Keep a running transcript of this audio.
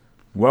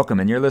Welcome,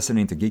 and you're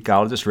listening to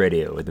Geekologist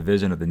Radio, a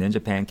division of the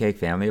Ninja Pancake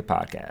family of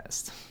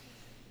podcasts.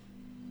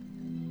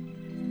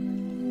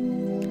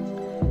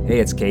 Hey,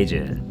 it's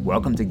Cajun.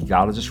 Welcome to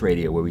Geekologist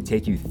Radio, where we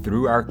take you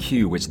through our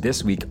queue, which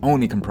this week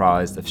only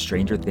comprised of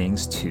Stranger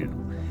Things 2.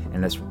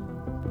 And let's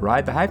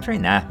ride the hype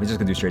train? Nah, we're just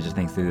going to do Stranger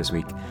Things 2 this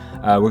week.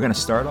 We're going to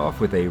start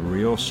off with a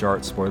real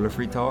short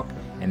spoiler-free talk,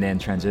 and then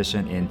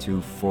transition into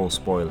full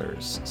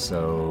spoilers.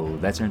 So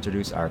let's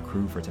introduce our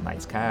crew for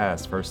tonight's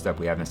cast. First up,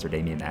 we have Mr.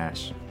 Damian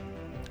Ash.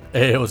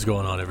 Hey, what's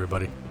going on,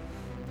 everybody?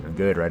 Doing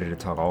good, ready to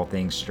talk all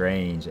things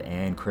strange.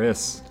 And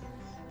Chris.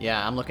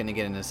 Yeah, I'm looking to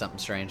get into something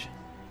strange.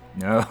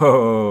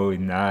 No,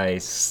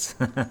 nice.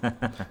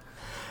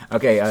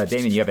 Okay,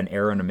 Damien, you have an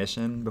error and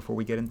omission before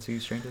we get into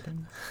Stranger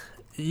Things?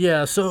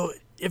 Yeah, so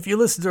if you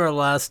listen to our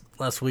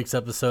last week's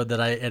episode that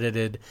I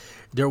edited,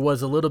 there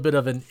was a little bit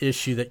of an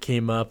issue that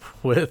came up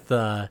with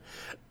where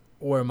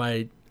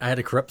I had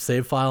a corrupt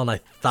save file, and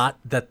I thought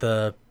that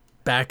the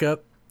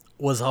backup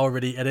was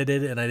already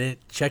edited, and I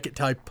didn't check it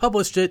till I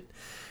published it,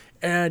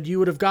 and you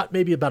would have got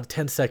maybe about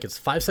 10 seconds.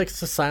 5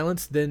 seconds of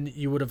silence, then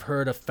you would have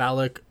heard a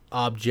phallic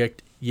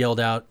object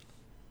yelled out.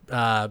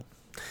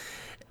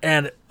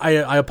 And I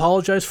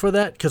apologize for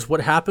that, because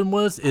what happened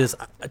was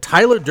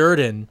Tyler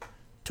Durden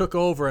took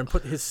over and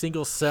put his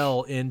single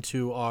cell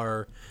into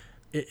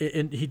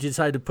he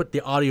decided to put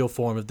the audio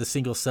form of the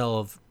single cell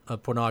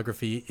of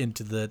pornography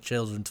into the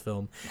children's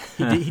film.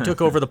 He took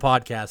over the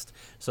podcast.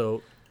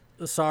 So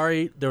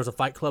sorry, there was a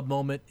Fight Club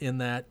moment in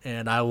that,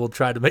 and I will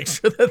try to make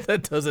sure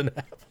that doesn't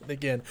happen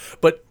again.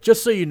 But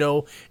just so you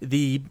know,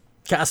 the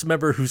cast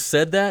member who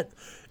said that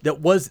there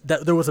was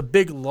a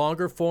big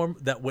longer form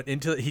that went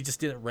into it. He just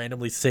didn't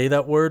randomly say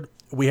that word.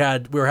 We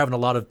were having a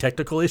lot of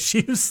technical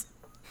issues.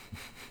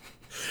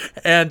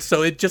 And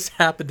so it just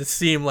happened to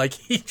seem like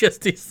he just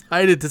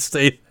decided to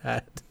say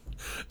that.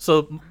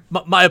 So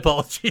my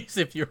apologies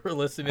if you were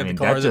listening in the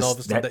cars and all of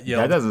a sudden that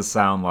yelled. That doesn't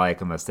sound like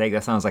a mistake.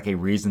 That sounds like a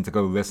reason to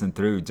go listen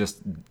through,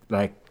 just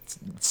like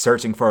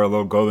searching for a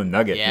little golden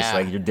nugget. Yeah. Just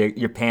like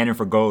you're panning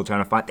for gold,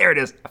 trying to find, there it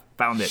is, I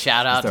found it.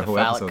 Shout out Just to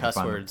phallic cuss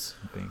words.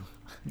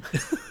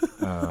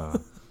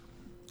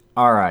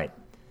 All right.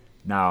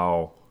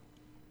 Now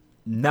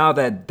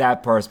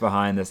that part's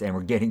behind us and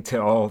we're getting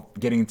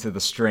to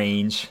the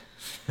strange,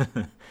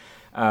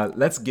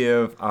 let's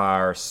give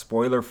our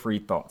spoiler-free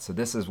thoughts. So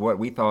this is what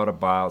we thought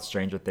about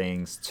Stranger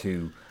Things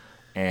 2,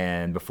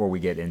 and before we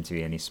get into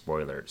any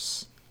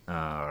spoilers.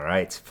 All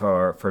right.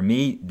 For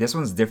me, this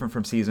one's different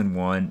from Season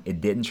 1.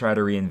 It didn't try to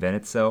reinvent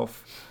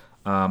itself,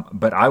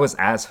 but I was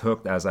as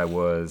hooked as I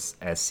was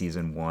as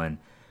Season 1.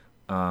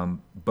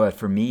 But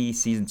for me,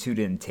 Season 2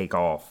 didn't take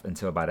off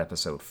until about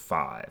Episode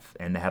 5,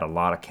 and they had a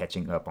lot of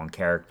catching up on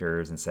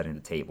characters and setting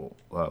the table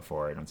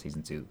for it on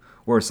Season 2.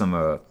 What are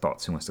some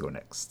thoughts? Who wants to go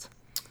next?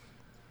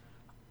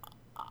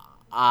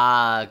 Go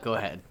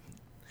ahead.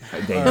 All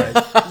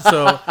right.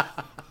 So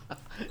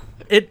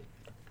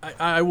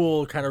I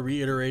will kind of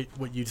reiterate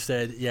what you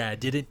said. Yeah,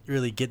 it didn't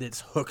really get its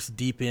hooks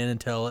deep in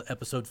until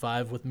Episode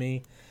 5 with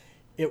me.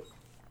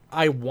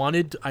 I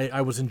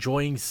was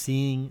enjoying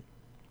seeing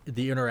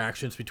the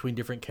interactions between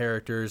different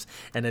characters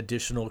and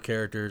additional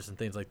characters and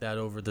things like that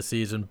over the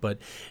season, but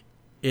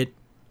it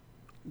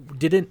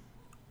didn't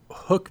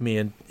hook me,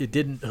 and it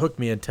didn't hook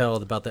me until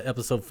about the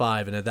Episode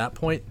 5, and at that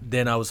point,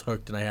 then I was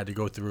hooked and I had to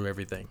go through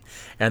everything,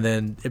 and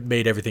then it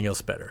made everything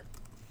else better.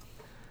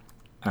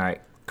 All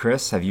right,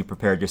 Chris, have you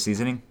prepared your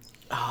seasoning?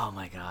 Oh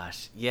my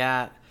gosh.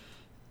 Yeah.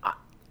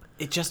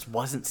 It just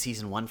wasn't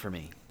Season 1 for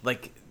me.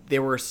 Like,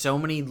 there were so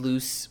many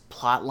loose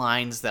plot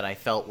lines that I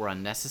felt were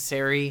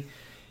unnecessary.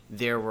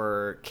 There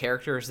were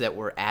characters that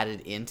were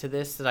added into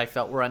this that I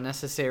felt were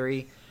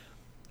unnecessary.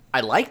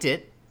 I liked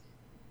it.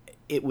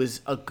 It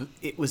was a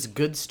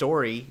good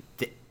story.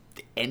 The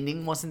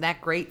ending wasn't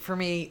that great for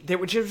me. There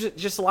were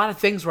just a lot of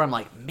things where I'm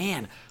like,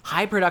 man,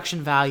 high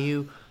production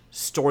value,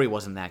 story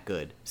wasn't that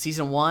good.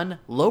 Season 1,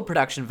 low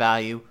production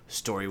value,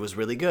 story was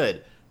really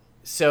good.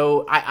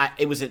 So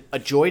it was a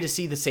joy to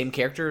see the same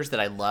characters that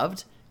I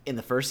loved in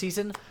the first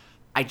season.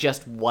 I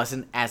just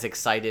wasn't as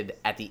excited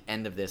at the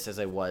end of this as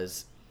I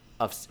was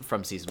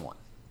from Season 1.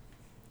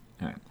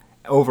 All right.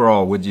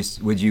 Overall, would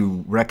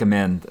you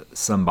recommend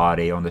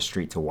somebody on the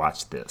street to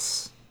watch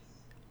this?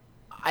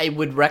 I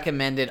would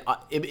recommend it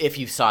if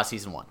you saw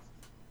Season 1.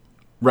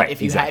 Right.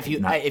 If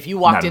you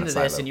walked into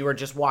this and you were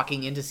just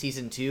walking into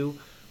Season 2,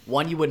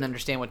 one, you wouldn't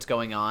understand what's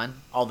going on,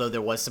 although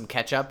there was some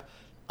catch up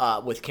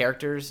with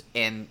characters,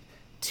 and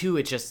two,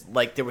 it just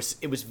like it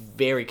was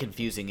very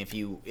confusing. If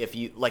you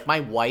like, my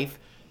wife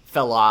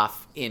fell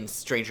off in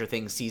Stranger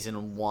Things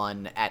Season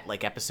 1 at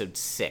like Episode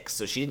 6,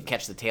 so she didn't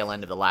catch the tail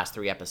end of the last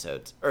 3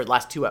 episodes, or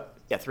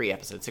three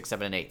episodes, 6,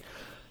 7, and 8.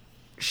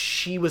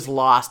 She was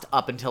lost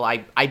up until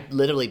I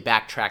literally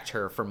backtracked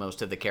her for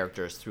most of the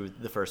characters through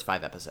the first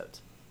 5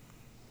 episodes.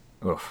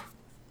 Oof.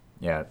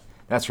 Yeah,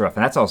 that's rough.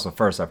 And that's also the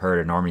first I've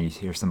heard it. Normally you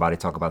hear somebody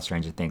talk about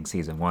Stranger Things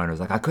Season 1. It was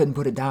like, I couldn't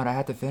put it down. I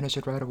had to finish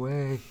it right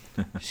away.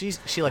 She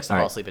likes to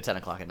fall asleep at 10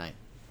 o'clock at night.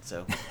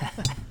 So,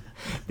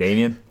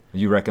 Damien, would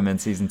you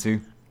recommend Season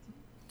 2?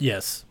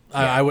 Yes,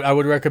 yeah. I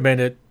would recommend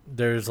it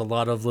there's a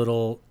lot of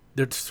little.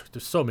 There's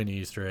so many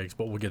Easter eggs,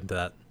 but we'll get into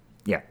that.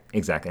 Yeah,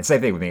 exactly. And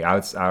same thing with me.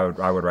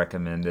 I would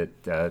recommend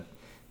it.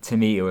 To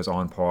me, it was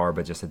on par,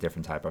 but just a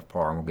different type of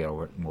par, and we'll get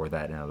over more of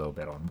that in a little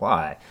bit on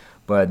why.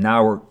 But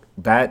now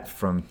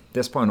from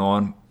this point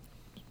on,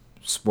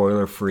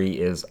 spoiler free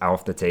is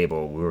off the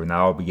table. We will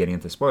now be getting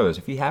into spoilers.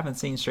 If you haven't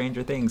seen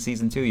Stranger Things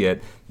season 2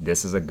 yet,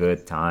 this is a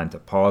good time to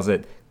pause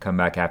it, come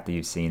back after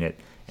you've seen it,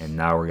 and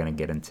now we're gonna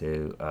get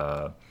into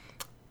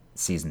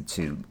season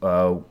 2.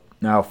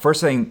 Now,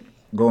 first thing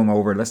going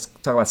over, let's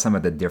talk about some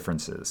of the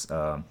differences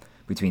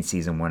between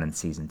season 1 and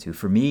season 2.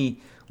 For me,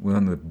 one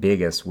of the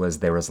biggest was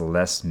there was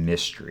less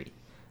mystery.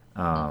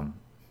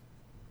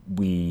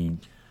 We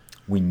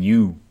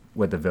knew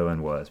what the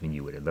villain was. We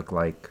knew what it looked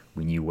like.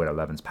 We knew what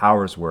 11's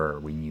powers were.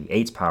 We knew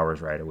 8's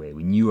powers right away.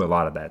 We knew a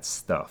lot of that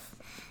stuff.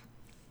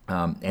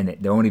 And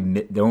the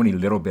only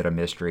little bit of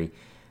mystery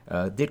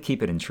did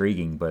keep it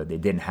intriguing, but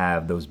it didn't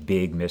have those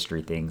big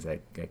mystery things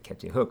that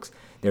kept you hooked.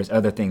 There's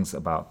other things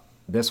about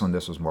this one.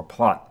 This was more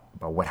plot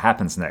about what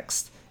happens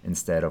next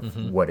instead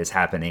of what is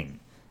happening.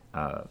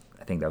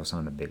 I think that was one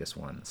of the biggest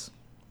ones.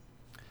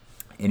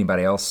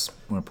 Anybody else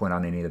want to point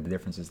out any of the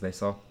differences they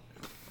saw?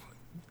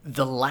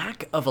 The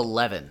lack of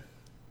 11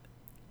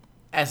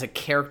 as a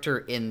character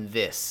in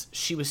this,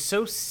 she was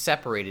so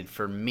separated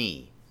for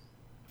me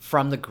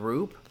from the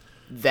group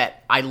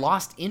that I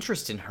lost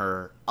interest in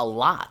her a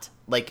lot.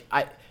 Like,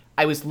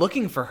 I was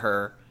looking for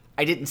her,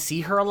 I didn't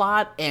see her a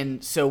lot,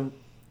 and so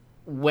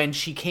when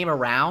she came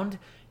around,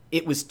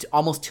 it was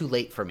almost too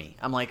late for me.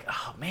 I'm like,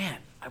 oh man,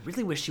 I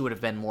really wish she would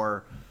have been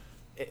more...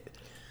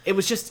 It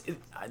was just...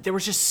 There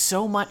was just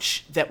so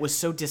much that was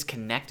so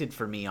disconnected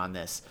for me on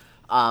this.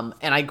 And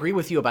I agree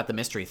with you about the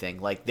mystery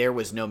thing. Like, there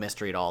was no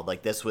mystery at all.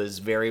 Like, this was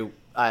very...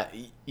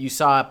 you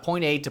saw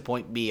point A to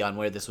point B on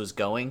where this was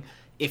going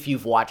if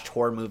you've watched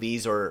horror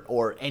movies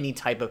or any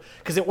type of...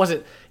 Because it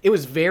wasn't... It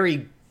was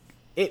very...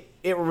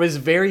 It was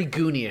very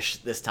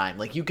Goonish this time.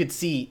 Like, you could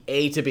see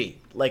A to B.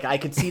 Like, I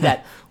could see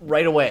that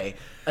right away.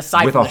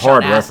 Aside with from a the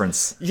hard Sean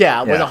reference.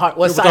 Yeah, with a hard...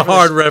 Well, With a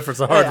hard reference,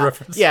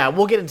 reference. Yeah,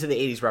 we'll get into the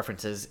 80s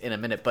references in a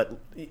minute, but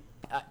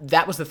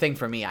that was the thing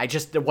for me.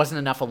 There wasn't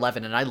enough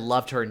 11, and I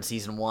loved her in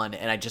season 1,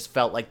 and I just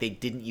felt like they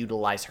didn't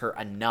utilize her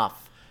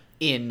enough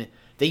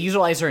they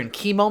utilize her in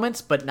key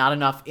moments, but not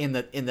enough in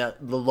the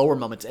lower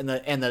moments. And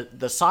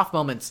the soft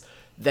moments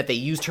that they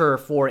used her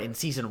for in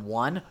season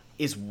 1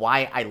 is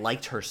why I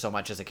liked her so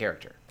much as a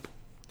character.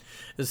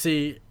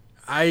 See,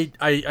 I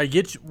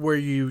get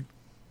where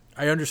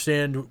I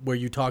understand where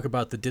you talk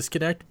about the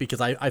disconnect, because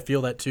I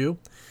feel that too,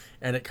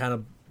 and it kind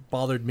of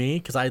bothered me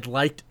because I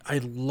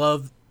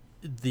loved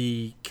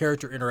the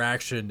character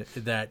interaction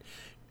that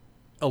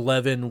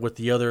 11 with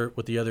the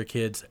other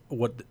kids,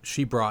 what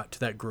she brought to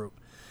that group.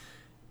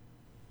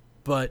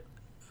 But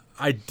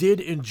I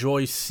did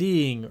enjoy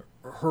seeing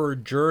her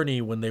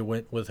journey when they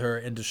went with her,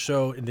 and to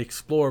show and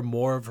explore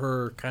more of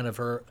her kind of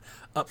her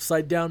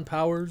upside down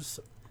powers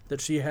that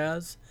she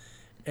has,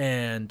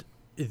 and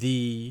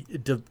the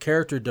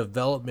character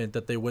development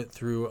that they went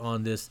through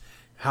on this,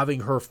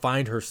 having her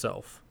find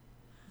herself.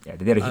 Yeah,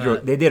 they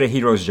did a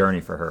hero's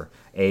journey for her,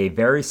 a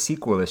very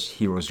sequelish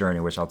hero's journey,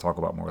 which I'll talk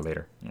about more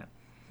later. Yeah.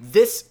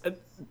 This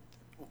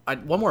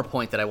one more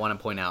point that I want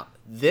to point out.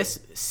 This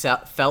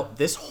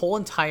whole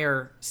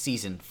entire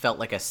season felt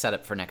like a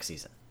setup for next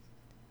season.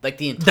 Like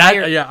the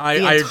entire I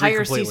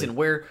entire season,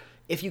 where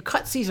if you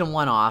cut season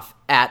 1 off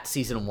at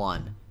season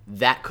 1,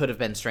 that could have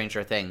been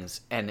Stranger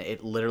Things, and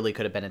it literally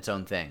could have been its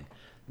own thing.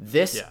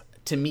 This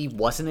to me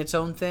wasn't its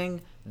own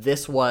thing.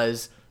 This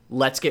was,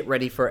 let's get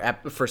ready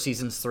for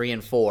seasons 3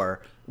 and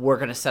 4. We're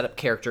going to set up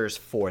characters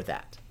for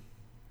that.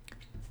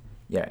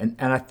 Yeah,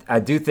 and I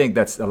do think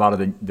that's a lot of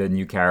the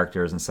new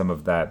characters, and some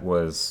of that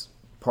was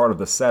part of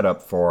the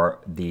setup for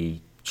the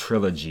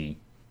trilogy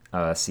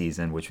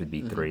season, which would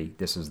be 3.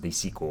 This was the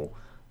sequel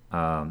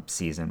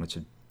season, which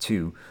is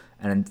 2.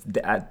 And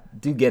I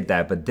do get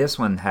that, but this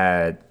one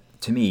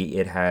to me,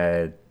 it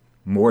had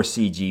more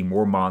CG,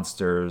 more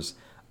monsters,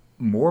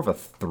 more of a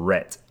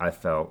threat, I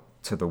felt,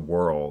 to the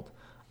world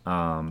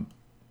that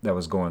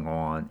was going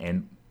on,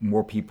 and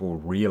more people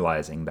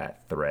realizing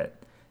that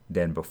threat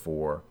than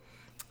before,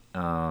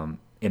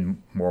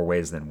 in more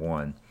ways than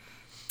one.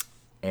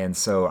 And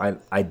so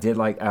I did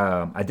like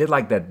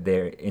that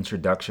their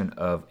introduction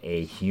of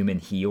a human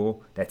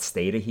heel that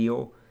stayed a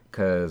heel,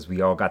 because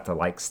we all got to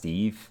like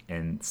Steve,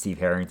 and Steve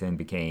Harrington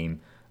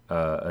became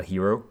a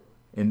hero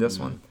in this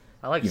one.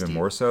 I like even Steve.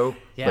 More so.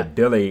 Yeah. But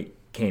Billy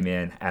came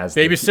in as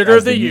Babysitter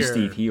of the new year.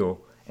 Steve heel,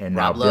 and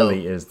Rob now Lowe.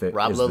 Billy is the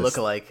Rob is Lowe the-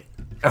 lookalike.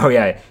 Oh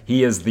yeah,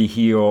 he is the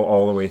heel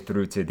all the way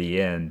through to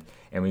the end,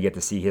 and we get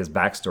to see his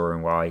backstory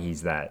and why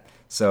he's that.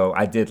 So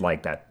I did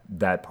like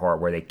that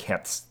part where they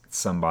kept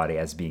somebody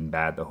as being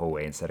bad the whole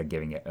way instead of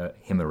giving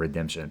him a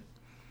redemption.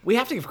 We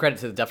have to give credit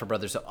to the Duffer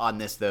Brothers on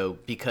this, though,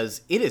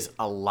 because it is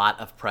a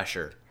lot of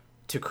pressure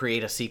to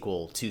create a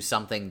sequel to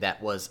something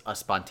that was a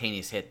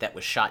spontaneous hit that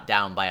was shot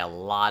down by a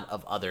lot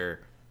of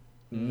other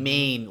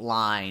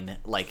mainline,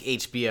 like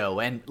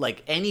HBO, and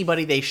like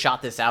anybody they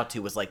shot this out to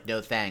was like, no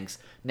thanks.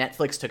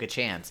 Netflix took a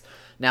chance.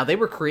 Now, they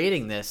were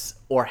creating this,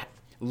 or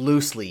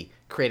loosely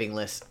creating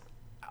this,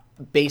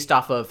 based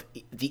off of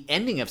the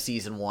ending of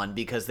season 1,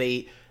 because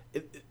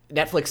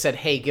Netflix said,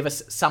 "Hey, give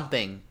us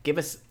something. Give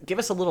us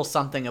a little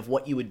something of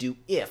what you would do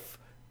if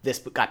this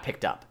got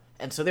picked up."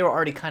 And so they were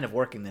already kind of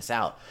working this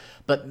out.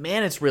 But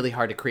man, it's really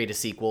hard to create a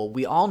sequel.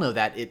 We all know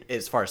that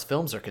as far as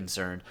films are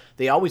concerned,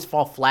 they always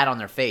fall flat on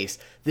their face.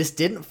 This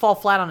didn't fall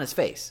flat on its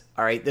face.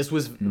 All right, this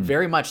was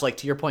very much like,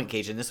 to your point,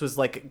 Cajun. This was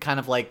like kind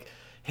of like,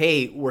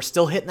 hey, we're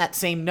still hitting that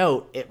same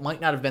note. It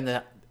might not have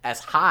been as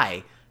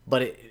high,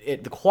 but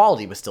the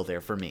quality was still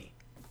there for me.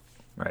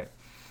 Right.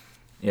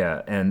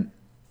 Yeah, and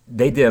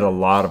they did a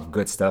lot of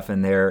good stuff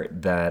in there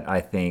that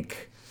I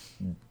think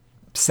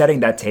setting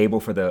that table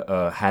for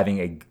the having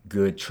a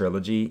good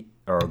trilogy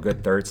or a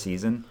good third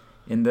season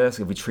in this,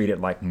 if we treat it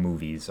like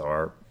movies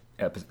or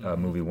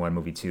movie 1,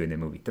 movie 2, and then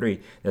movie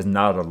 3, there's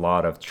not a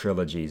lot of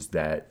trilogies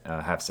that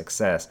have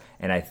success,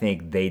 and I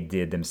think they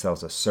did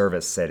themselves a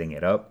service setting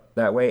it up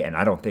that way, and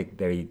I don't think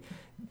they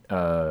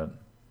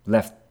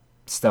left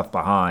stuff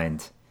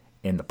behind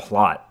in the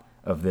plot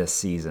of this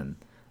season,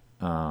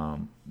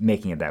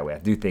 making it that way. I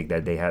do think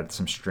that they had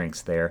some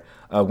strengths there.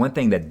 One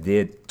thing that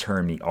did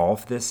turn me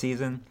off this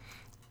season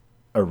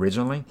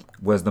originally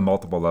was the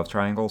multiple love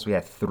triangles. We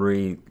had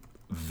 3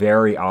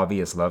 very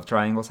obvious love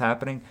triangles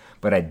happening,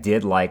 but I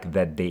did like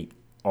that they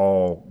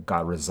all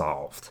got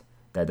resolved,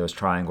 that those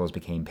triangles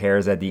became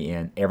pairs at the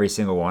end, every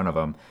single one of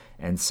them.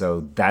 And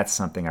so that's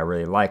something I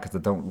really like, because I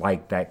don't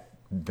like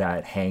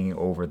that hanging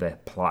over the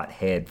plot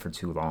head for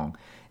too long.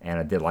 And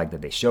I did like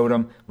that they showed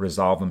them,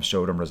 resolved them,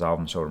 showed them, resolved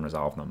them, showed them,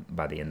 resolved them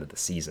by the end of the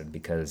season,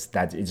 because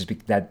that's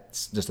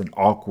just an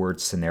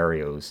awkward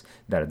scenarios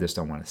that I just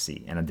don't want to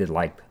see. And I did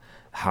like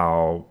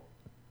how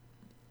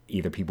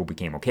either people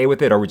became okay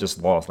with it or we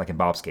just lost, like in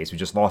Bob's case, we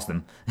just lost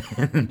them.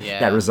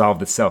 That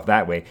resolved itself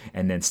that way.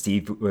 And then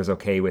Steve was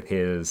okay with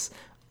his,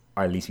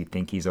 or at least we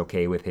think he's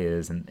okay with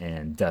his,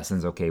 and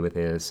Dustin's okay with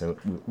his. So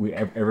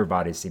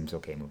everybody seems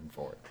okay moving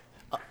forward.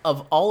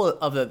 Of all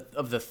of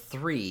the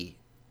 3,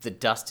 the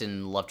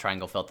Dustin love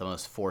triangle felt the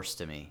most forced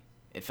to me.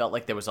 It felt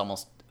like there was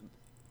almost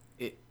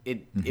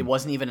it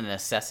wasn't even a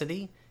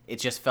necessity. It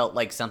just felt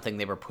like something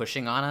they were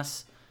pushing on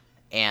us,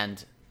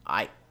 and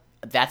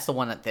that's the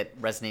one that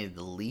resonated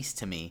the least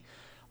to me.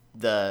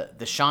 The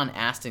Sean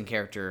Astin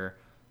character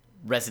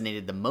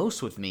resonated the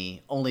most with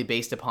me, only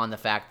based upon the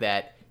fact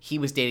that he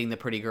was dating the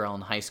pretty girl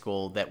in high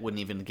school that wouldn't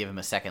even give him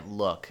a second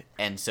look,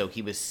 and so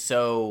he was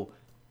so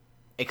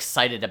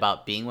excited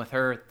about being with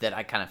her that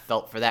I kind of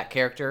felt for that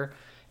character.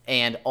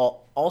 And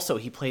also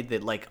he played the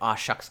like aw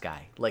shucks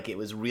guy. Like it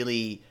was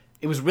really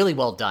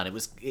well done.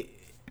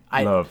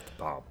 I loved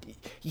Bob.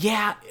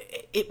 Yeah,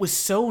 it was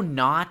so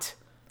not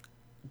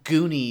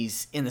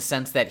Goonies in the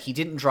sense that he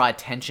didn't draw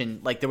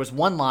attention. Like there was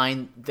one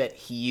line that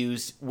he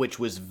used which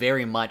was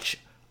very much,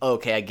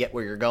 okay, I get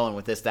where you're going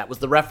with this. That was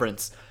the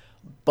reference.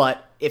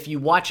 But if you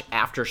watch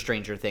after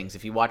Stranger Things,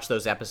 if you watch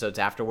those episodes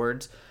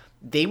afterwards,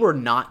 they were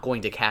not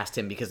going to cast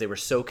him because they were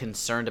so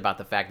concerned about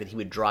the fact that he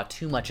would draw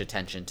too much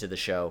attention to the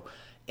show.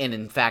 And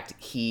in fact,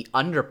 he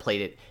underplayed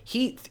it.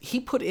 He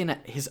put in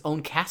his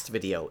own cast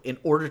video in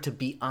order to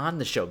be on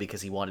the show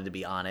because he wanted to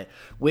be on it,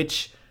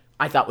 which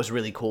I thought was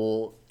really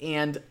cool.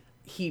 And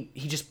he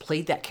just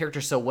played that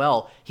character so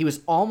well. He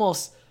was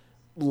almost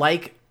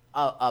like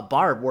a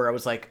Barb, where I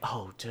was like,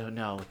 oh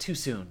no, too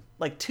soon.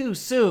 Like too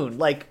soon.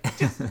 Like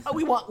just,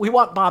 we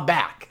want Bob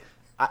back.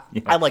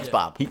 I liked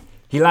Bob.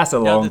 He lasted a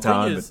long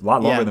time, a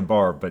lot longer than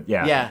Barb. But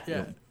yeah.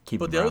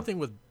 But the other thing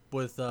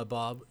with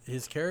Bob,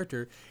 his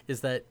character, is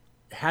that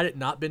had it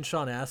not been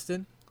Sean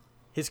Astin,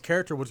 his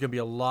character was going to be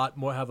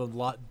have a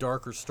lot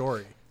darker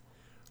story.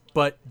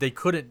 But they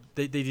couldn't.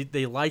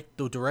 They liked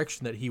the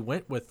direction that he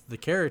went with the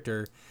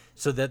character,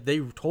 so that they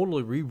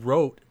totally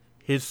rewrote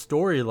his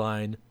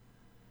storyline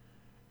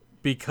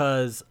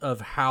because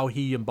of how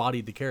he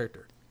embodied the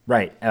character.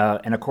 Right,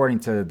 and according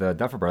to the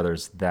Duffer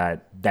Brothers,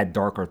 that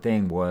darker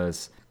thing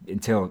was,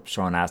 until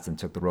Sean Astin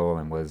took the role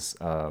and was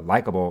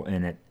likable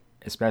in it,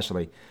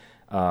 especially,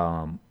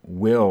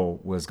 Will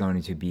was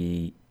going to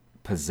be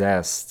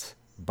possessed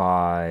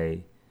by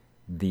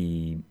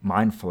the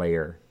Mind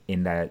Flayer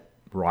in that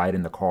ride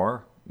in the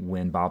car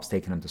when Bob's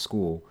taking him to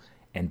school,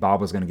 and Bob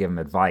was going to give him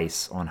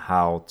advice on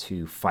how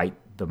to fight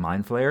the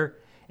Mind Flayer,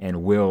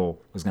 and Will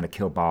was going to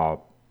kill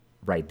Bob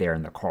right there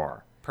in the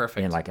car.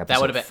 Perfect. In like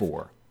episode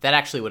 4. That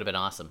actually would have been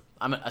awesome.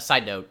 A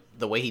side note: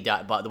 the way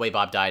the way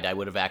Bob died, I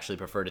would have actually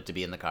preferred it to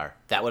be in the car.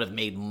 That would have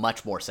made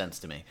much more sense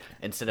to me,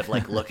 instead of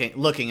like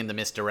looking in the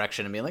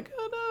misdirection and being like,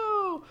 oh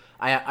no.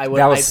 I would.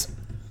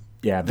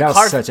 That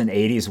was such an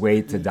 80s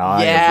way to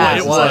die. Yeah,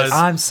 it was. Like,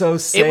 I'm so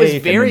safe. It was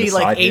very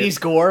like 80s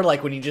gore,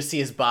 like when you just see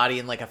his body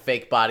in like a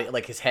fake body,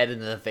 like his head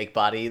in a fake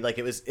body. Like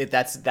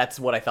that's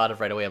what I thought of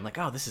right away. I'm like,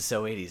 oh, this is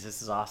so 80s.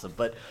 This is awesome.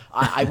 But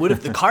I would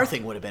have, the car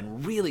thing would have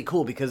been really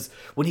cool, because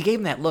when he gave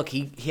him that look,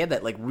 he had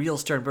that like real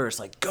stern burst,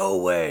 like go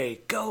away.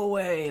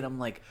 And I'm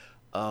like,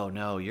 oh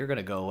no, you're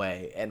gonna go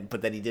away.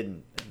 But then he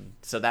didn't. And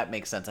so that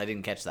makes sense. I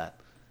didn't catch that.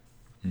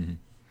 Mm-hmm.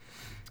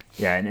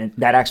 Yeah, and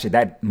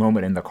that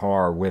moment in the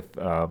car with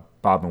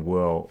Bob and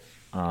Will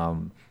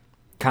kind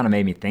of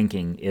made me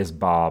thinking, is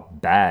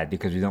Bob bad?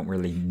 Because we don't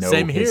really know.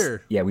 Same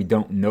here. Yeah, we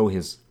don't know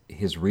his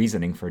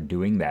reasoning for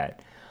doing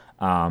that.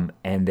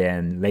 And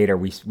then later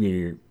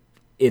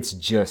it's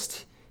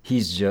just,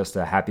 he's just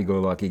a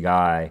happy-go-lucky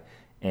guy,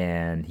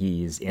 and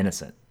he's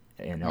innocent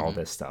and all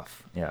this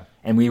stuff. Yeah.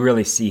 And we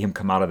really see him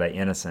come out of that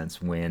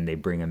innocence when they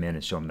bring him in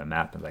and show him the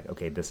map, and like,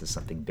 okay, this is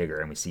something bigger.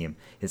 And we see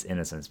his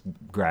innocence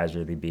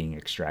gradually being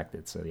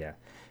extracted. So yeah,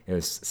 it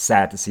was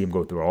sad to see him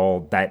go through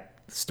all that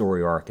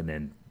story arc and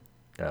then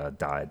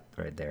died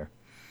right there.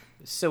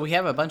 So we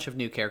have a bunch of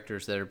new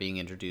characters that are being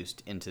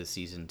introduced into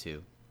season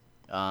 2.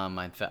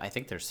 I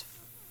think there's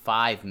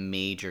 5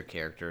 major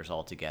characters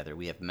altogether.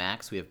 We have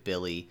Max, we have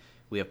Billy,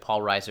 we have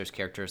Paul Reiser's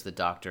character as the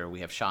Doctor, we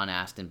have Sean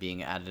Astin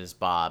being added as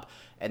Bob,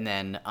 and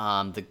then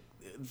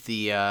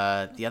the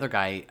other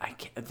guy,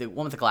 the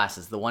one with the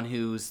glasses, the one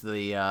who's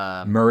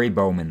the Murray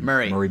Bauman.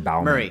 Murray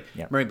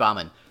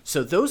Bauman.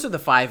 So those are the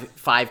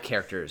five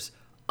characters.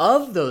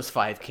 Of those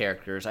 5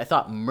 characters, I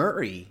thought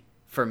Murray,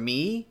 for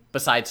me,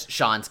 besides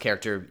Sean's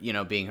character,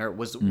 being her,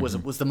 was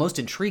the most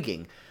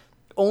intriguing,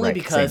 only Right,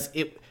 because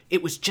same.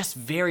 it was just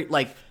very,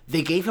 like,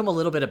 they gave him a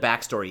little bit of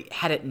backstory.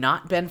 Had it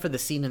not been for the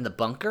scene in the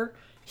bunker,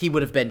 he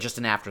would have been just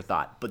an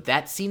afterthought. But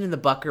that scene in the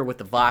bunker with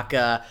the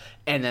vodka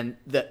and then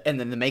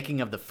the making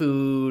of the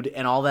food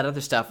and all that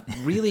other stuff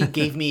really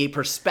gave me a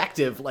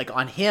perspective, like,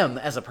 on him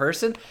as a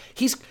person.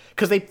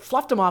 Because they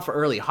fluffed him off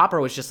early.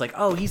 Hopper was just like,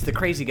 oh, he's the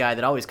crazy guy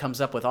that always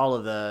comes up with all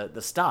of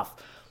the stuff.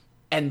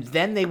 And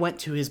then they went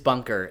to his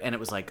bunker, and it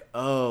was like,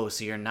 oh,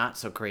 so you're not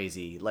so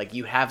crazy. Like,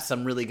 you have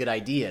some really good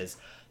ideas.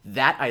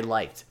 That I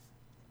liked.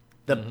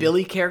 The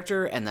Billy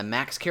character and the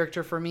Max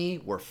character for me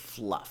were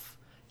fluff.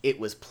 It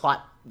was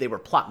plot. They were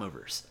plot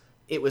movers.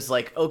 It was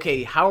like,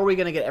 okay, how are we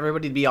going to get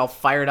everybody to be all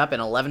fired up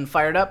and 11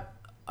 fired up?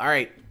 All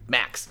right,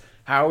 Max.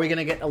 How are we going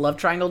to get a love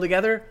triangle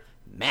together?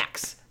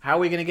 Max. How are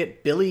we going to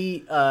get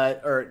Billy,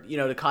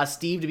 to cause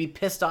Steve to be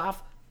pissed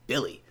off?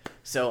 Billy.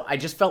 So I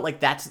just felt like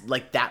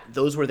that.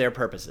 Those were their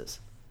purposes.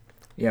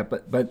 Yeah,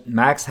 but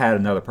Max had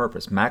another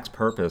purpose. Max's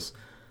purpose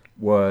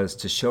was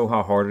to show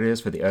how hard it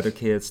is for the other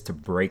kids to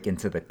break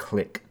into the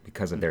clique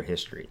because of their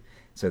history.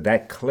 So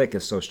that clique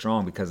is so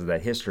strong because of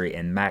that history,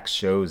 and Max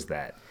shows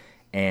that.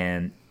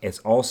 And it's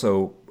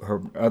also,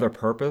 her other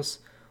purpose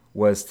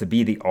was to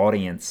be the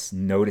audience,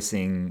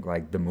 noticing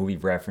like the movie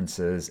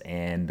references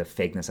and the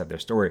fakeness of their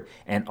story,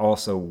 and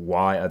also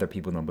why other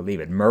people don't believe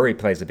it. Murray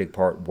plays a big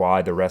part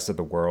why the rest of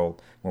the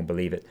world won't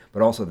believe it,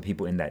 but also the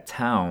people in that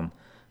town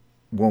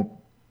won't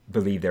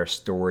believe their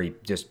story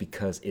just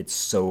because it's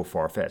so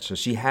far-fetched. So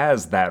she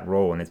has that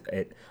role, and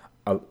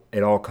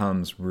it all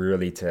comes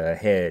really to a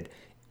head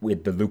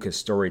with the Lucas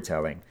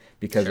storytelling,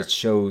 because it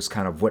shows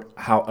kind of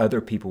how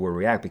other people will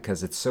react,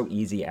 because it's so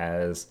easy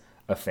as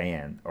a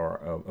fan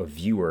or a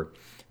viewer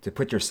to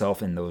put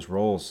yourself in those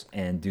roles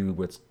and do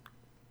what's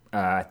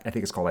I think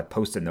it's called like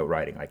post-it note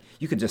writing. Like,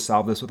 you could just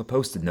solve this with a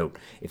post-it note.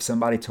 If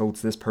somebody told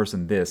this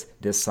person this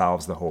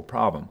solves the whole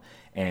problem.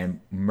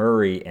 And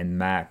Murray and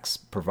Max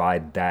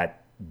provide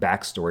that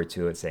backstory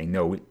to it, saying,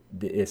 no,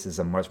 this is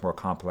a much more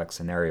complex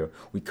scenario.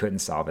 We couldn't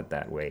solve it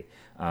that way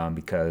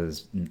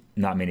because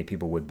not many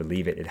people would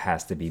believe it. It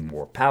has to be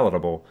more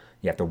palatable.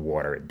 You have to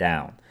water it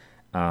down.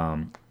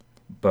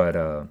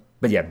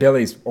 But yeah,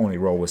 Billy's only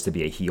role was to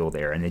be a heel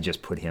there, and they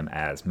just put him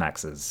as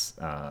Max's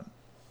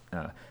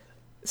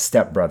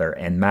stepbrother,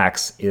 and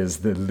Max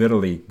is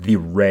literally the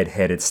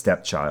red-headed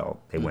stepchild.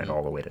 They went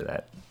all the way to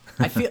that.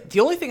 I feel the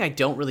only thing I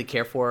don't really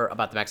care for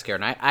about the Max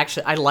character,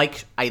 and I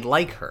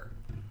like her.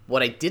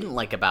 What I didn't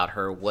like about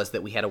her was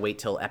that we had to wait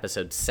till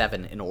episode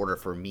 7 in order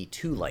for me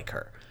to like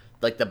her.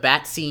 Like the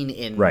bat scene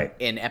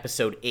in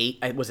episode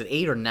 8, was it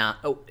 8 or 9?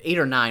 Oh, 8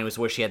 or 9 was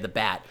where she had the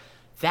bat.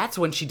 That's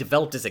when she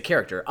developed as a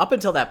character. Up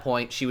until that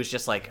point, she was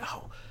just like,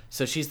 oh,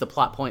 so she's the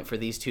plot point for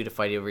these two to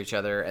fight over each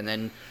other, and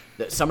then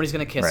somebody's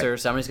going to kiss her,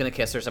 somebody's going to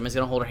kiss her, somebody's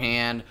going to hold her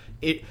hand.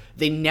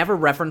 They never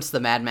referenced the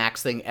Mad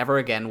Max thing ever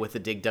again with the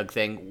Dig Dug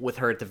thing with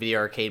her at the video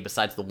arcade,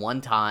 besides the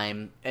one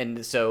time,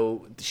 and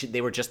so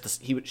they were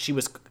just he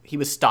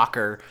was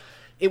stalker.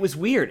 It was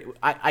weird.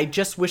 I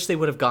just wish they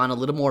would have gone a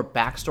little more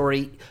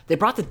backstory. They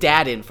brought the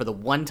dad in for the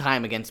one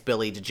time against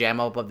Billy to jam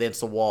up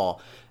against the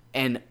wall,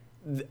 and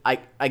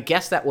I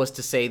guess that was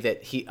to say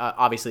that he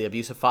obviously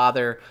abusive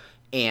father,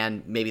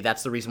 and maybe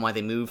that's the reason why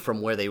they moved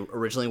from where they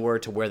originally were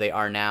to where they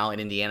are now in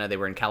Indiana. They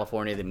were in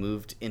California. They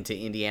moved into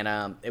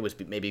Indiana. It was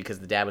maybe because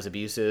the dad was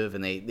abusive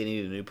and they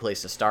needed a new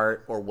place to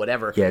start or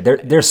whatever. Yeah,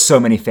 there's so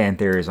many fan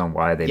theories on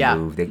why they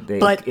moved.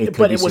 But it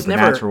was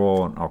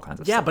supernatural and all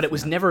kinds of stuff. Yeah, but it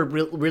was never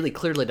really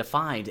clearly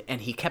defined.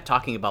 And he kept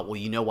talking about, well,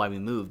 you know why we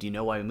moved. You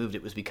know why we moved.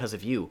 It was because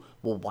of you.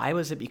 Well, why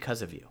was it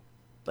because of you?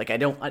 Like,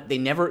 they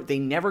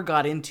never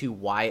got into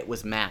why it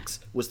was Max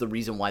was the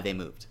reason why they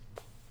moved.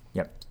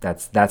 Yep, I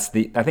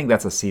think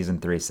that's a season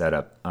 3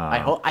 setup.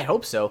 I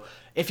hope so.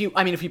 If you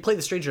play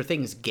the Stranger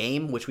Things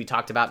game, which we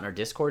talked about in our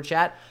Discord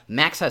chat,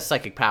 Max has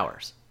psychic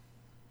powers.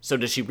 So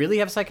does she really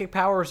have psychic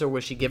powers, or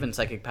was she given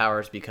psychic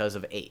powers because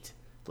of 8?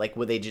 Like,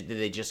 did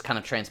they just kind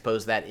of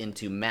transpose that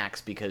into Max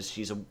because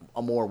she's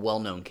a more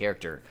well-known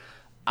character?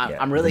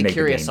 I'm really make the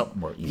curious. game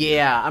more easier.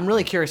 Yeah, I'm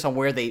really curious on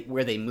where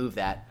they move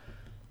that.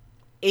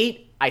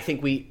 8, I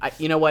think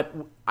you know what?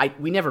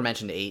 We never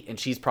mentioned 8, and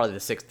she's probably the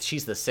 6th.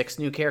 She's the 6th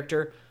new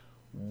character.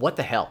 What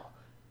the hell?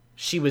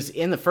 She was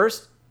in the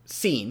first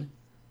scene,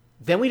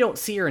 then we don't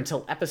see her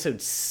until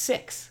episode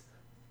 6.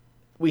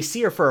 We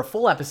see her for a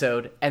full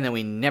episode, and then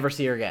we never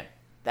see her again.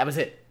 That was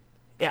it.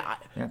 Yeah.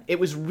 It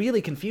was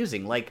really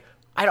confusing. Like,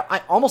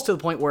 I almost to the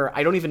point where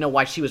I don't even know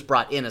why she was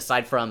brought in,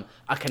 aside from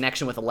a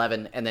connection with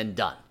 11 and then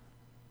done.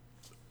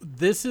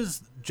 This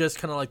is just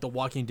kind of like The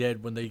Walking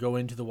Dead, when they go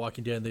into The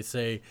Walking Dead and they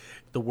say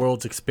the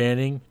world's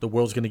expanding, the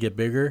world's going to get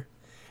bigger.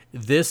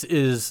 This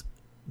is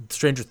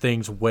Stranger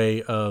Things'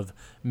 way of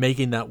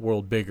making that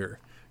world bigger.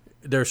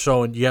 They're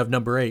showing you have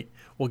number 8.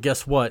 Well,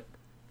 guess what?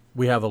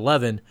 We have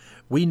 11.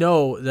 We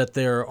know that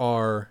there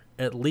are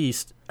at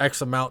least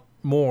X amount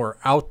more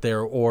out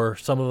there, or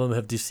some of them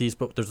have deceased,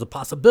 but there's a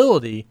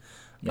possibility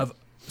of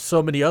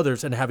so many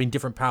others and having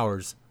different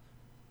powers.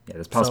 Yeah,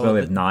 there's a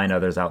possibility of 9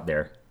 others out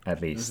there,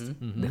 at least,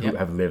 who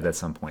have lived at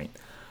some point.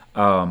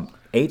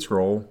 8's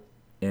role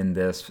in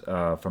this,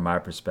 from my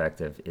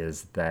perspective,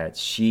 is that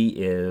she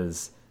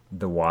is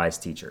the wise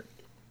teacher.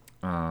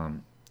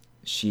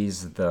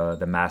 She's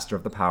the master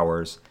of the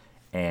powers,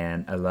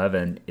 and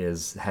 11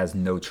 has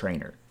no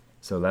trainer.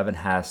 So 11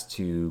 has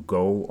to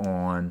go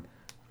on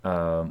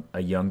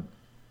a young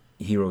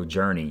hero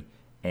journey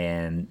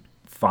and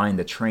find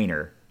a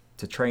trainer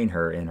to train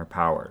her in her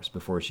powers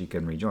before she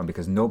can rejoin,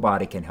 because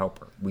nobody can help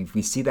her.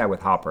 We see that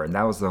with Hopper, and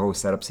that was the whole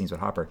setup scenes with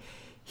Hopper.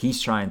 He's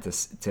trying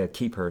to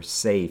keep her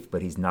safe,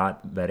 but he's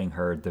not letting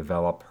her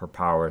develop her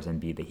powers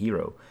and be the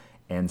hero.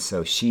 And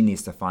so she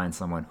needs to find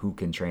someone who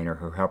can train her,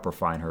 who help her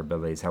find her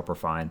abilities, help her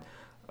find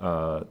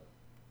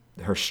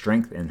her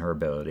strength in her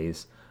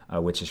abilities,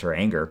 which is her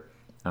anger,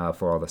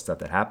 for all the stuff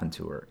that happened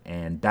to her.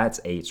 And that's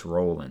 8's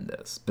role in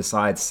this.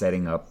 Besides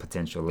setting up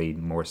potentially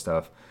more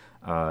stuff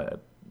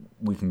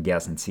we can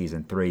guess in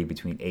season 3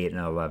 between 8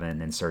 and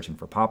 11 and searching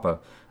for Papa,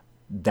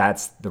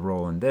 that's the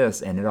role in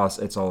this. And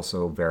it's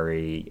also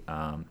very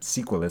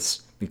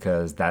sequelist,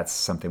 because that's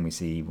something we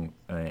see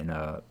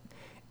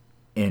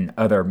in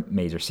other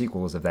major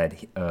sequels, of that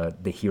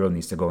the hero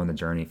needs to go on the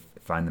journey,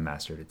 find the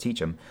master to teach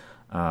him.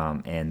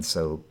 And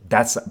so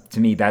that's, to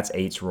me, that's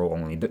 8's role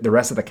only. The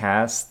rest of the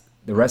cast,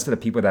 the rest of the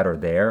people that are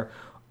there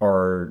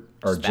are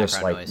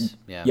just like noise.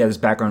 This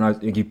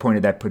background noise. You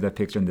put that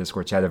picture in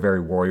Discord chat, a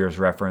very Warriors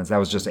reference. That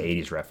was just an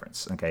 80s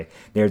reference. Okay,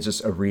 there's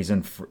just a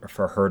reason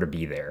for her to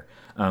be there.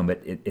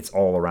 But it's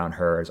all around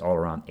her. It's all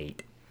around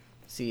 8.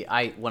 See,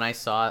 when I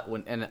saw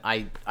it,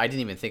 I didn't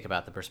even think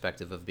about the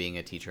perspective of being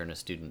a teacher and a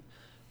student.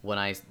 When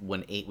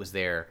 8 was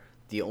there,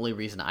 the only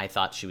reason I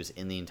thought she was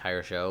in the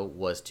entire show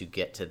was to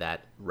get to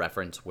that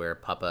reference where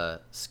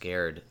Papa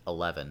scared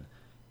 11,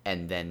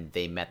 and then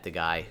they met the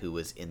guy who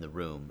was in the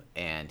room,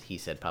 and he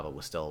said Papa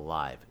was still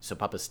alive. So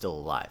Papa's still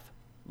alive.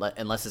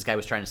 Unless this guy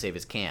was trying to save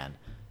his can,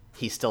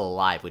 he's still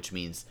alive, which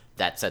means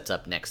that sets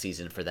up next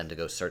season for them to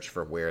go search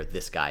for where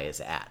this guy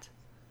is at.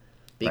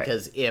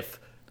 Because if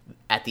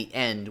at the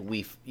end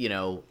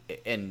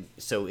and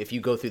so if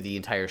you go through the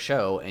entire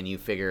show and you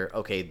figure,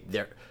 okay,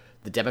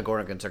 the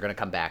Demogorgons are going to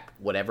come back.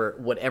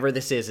 Whatever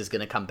this is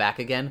going to come back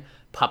again.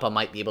 Papa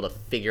might be able to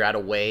figure out a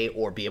way,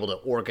 or be able to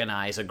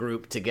organize a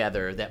group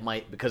together that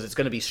might, because it's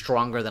going to be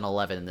stronger than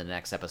 11 in the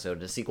next episode. In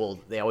the sequel,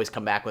 they always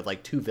come back with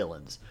like 2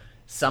 villains.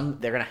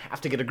 They're going to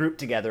have to get a group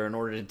together in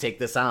order to take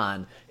this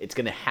on. It's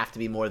going to have to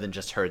be more than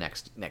just her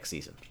next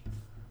season.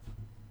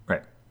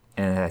 Right.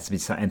 And it has to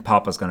be, and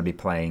Papa's going to be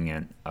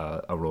playing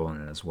a role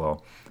in it as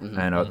well.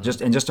 And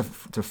just to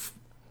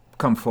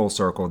come full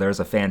circle,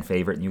 there's a fan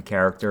favorite new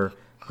character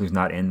who's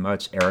not in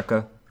much,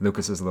 Erica,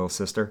 Lucas's little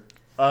sister.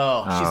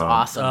 Oh, she's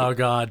awesome. Oh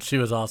God, she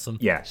was awesome.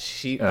 Yeah,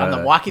 she on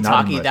the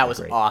walkie-talkie. That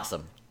was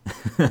awesome.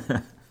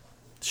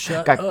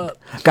 Shut up.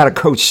 Got a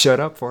coach shut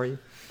up for you.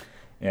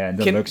 Yeah, and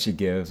the look she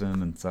gives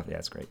him and stuff. Yeah,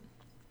 it's great.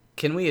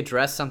 Can we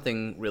address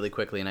something really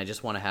quickly? And I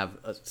just want to have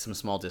some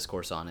small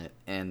discourse on it.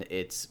 And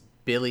it's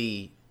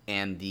Billy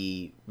and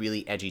the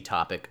really edgy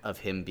topic of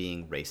him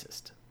being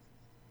racist.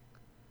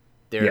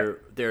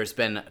 There's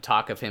been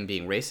talk of him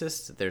being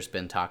racist. There's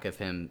been talk of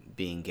him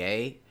being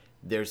gay.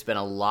 There's been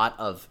a lot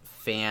of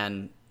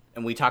and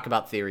we talk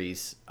about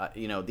theories.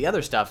 The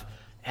other stuff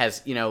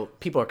has,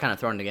 people are kind of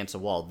thrown against the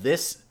wall.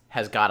 This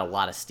has got a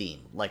lot of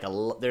steam.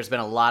 There's been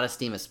a lot of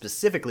steam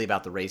specifically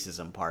about the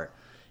racism part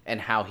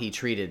and how he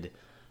treated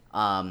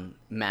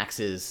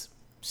Max's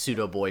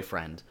pseudo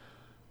boyfriend.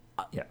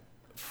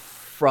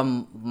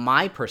 From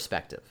my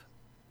perspective,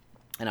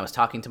 and I was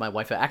talking to my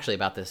wife actually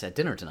about this at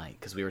dinner tonight,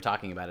 because we were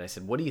talking about it. I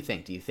said, what do you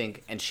think? Do you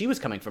think? And she was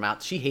coming from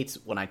out. She hates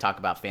when I talk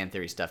about fan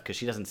theory stuff because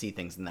she doesn't see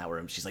things in that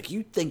room. She's like,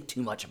 you think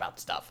too much about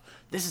stuff.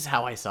 This is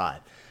how I saw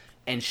it.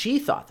 And she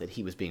thought that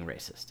he was being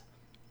racist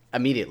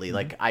immediately.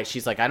 Mm-hmm.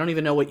 She's like, I don't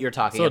even know what you're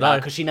talking about,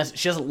 because she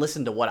doesn't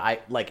listen to what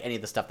any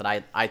of the stuff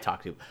that I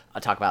talk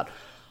about.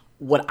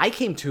 What I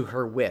came to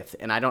her with,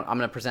 and I'm going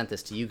to present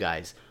this to you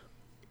guys.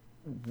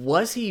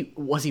 Was he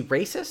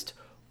racist,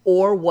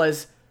 or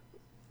was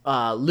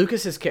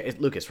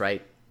Lucas,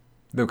 right?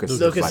 Lucas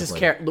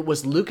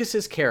Was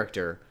Lucas's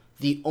character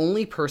the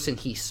only person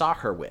he saw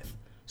her with?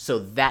 So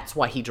that's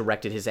why he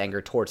directed his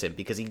anger towards him,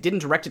 because he didn't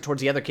direct it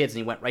towards the other kids and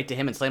he went right to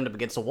him and slammed him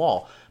against the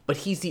wall. But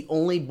he's the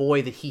only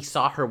boy that he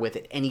saw her with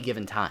at any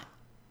given time.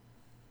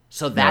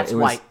 So that's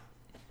why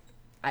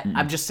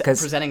I'm just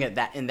presenting it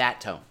in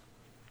that tone.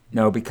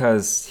 No,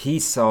 because he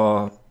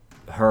saw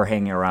her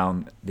hanging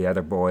around the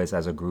other boys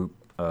as a group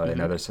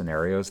in other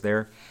scenarios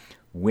there.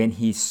 When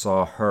he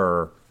saw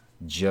her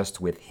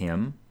just with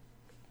him,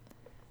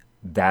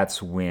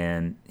 that's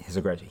when his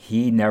aggression.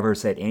 He never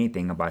said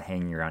anything about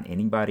hanging around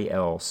anybody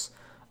else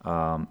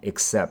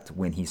except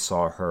when he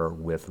saw her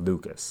with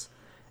Lucas,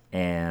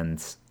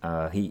 and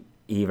he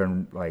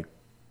even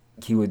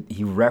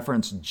he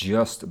referenced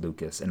just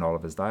Lucas in all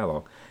of his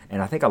dialogue.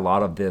 And I think a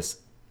lot of this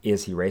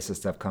is he racist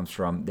stuff comes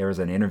from, there was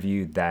an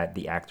interview that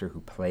the actor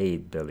who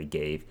played Billy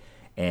gave,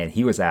 and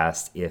he was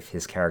asked if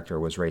his character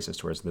was racist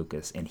towards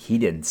Lucas, and he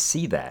didn't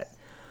see that,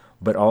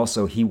 but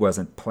also he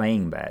wasn't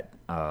playing that.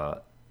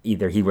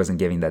 Either he wasn't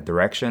giving that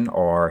direction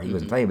or he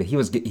wasn't playing, but he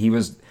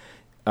was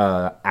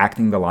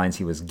acting the lines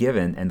he was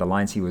given, and the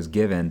lines he was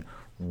given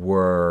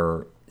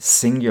were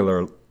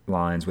singular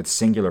lines with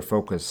singular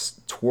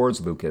focus towards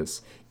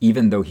Lucas.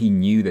 Even though he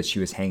knew that she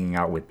was hanging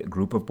out with a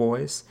group of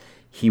boys,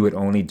 he would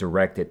only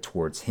direct it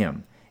towards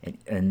him.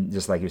 And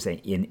just like you're saying,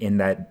 in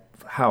that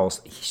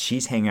house,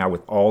 she's hanging out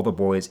with all the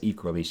boys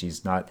equally.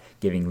 She's not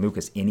giving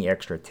Lucas any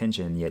extra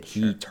attention, yet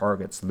he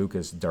targets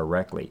Lucas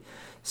directly.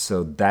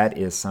 So that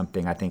is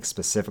something I think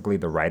specifically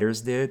the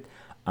writers did,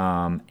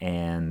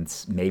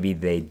 and maybe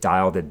they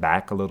dialed it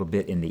back a little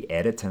bit in the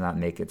edit to not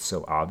make it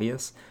so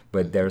obvious.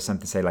 But there was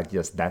something to say like,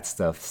 yes, that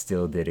stuff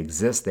still did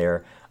exist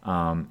there,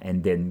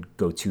 and didn't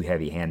go too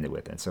heavy-handed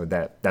with it. So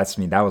that's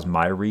me. That was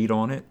my read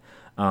on it.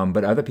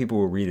 But other people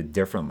will read it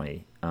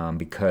differently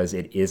because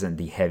it isn't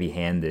the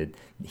heavy-handed,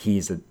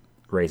 he's a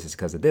racist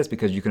because of this,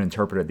 because you can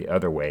interpret it the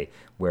other way,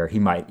 where he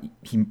might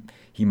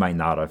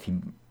not have. He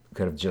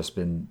could have just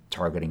been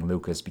targeting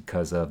Lucas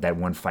because of that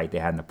one fight they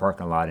had in the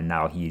parking lot, and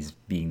now he's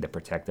being the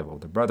protective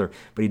older brother.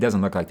 But he doesn't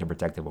look like the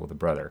protective older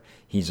brother.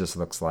 He just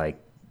looks like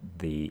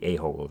the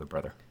a-hole older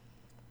brother.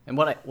 And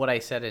what I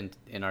said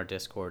in our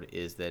Discord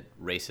is that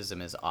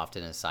racism is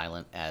often as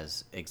silent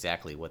as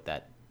exactly what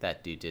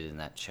that dude did in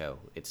that show.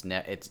 It's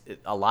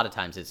a lot of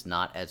times it's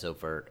not as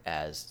overt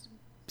as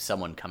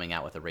someone coming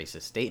out with a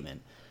racist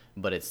statement,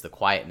 but it's the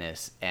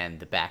quietness and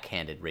the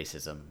backhanded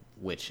racism,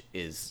 which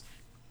is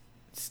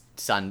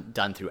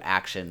done through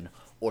action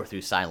or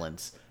through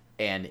silence.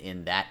 And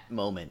in that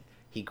moment,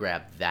 he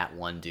grabbed that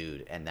one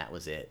dude, and that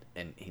was it.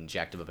 And he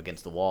jacked him up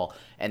against the wall.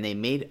 And they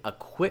made a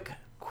quick.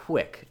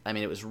 I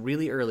mean, it was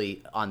really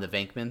early on the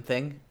Venkman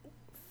thing,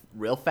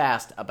 real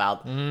fast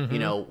about,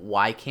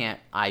 why can't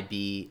I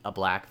be a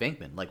black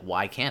Venkman? Like,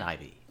 why can't I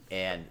be?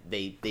 And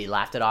they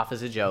laughed it off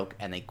as a joke,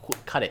 and they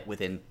cut it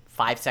within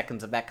 5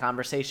 seconds of that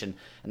conversation,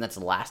 and that's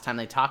the last time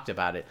they talked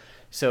about it.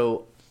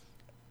 So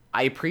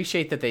I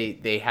appreciate that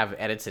they have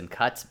edits and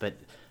cuts, but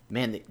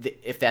man,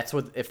 if that's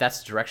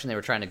the direction they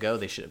were trying to go,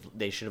 they should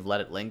have let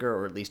it linger,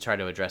 or at least try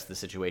to address the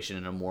situation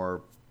in a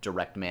more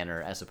direct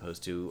manner as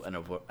opposed to an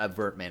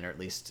overt manner, at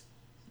least.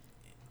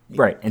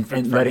 Right, and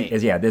letting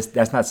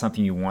that's not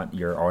something you want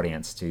your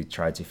audience to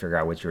try to figure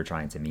out what you're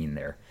trying to mean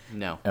there.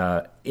 No.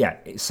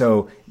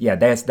 So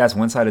that's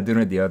one side of doing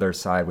it. The other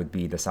side would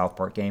be the South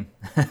Park game.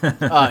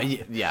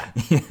 Yeah.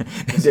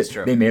 This is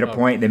true. They made a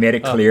point. They made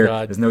it clear.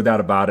 There's no doubt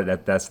about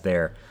it that's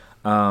there.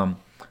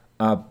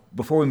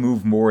 Before we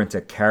move more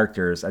into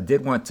characters, I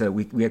did want to.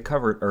 We had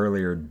covered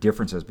earlier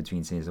differences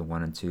between season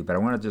 1 and 2, but I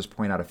want to just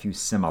point out a few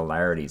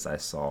similarities I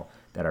saw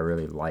that I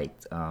really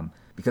liked.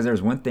 Because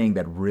there's one thing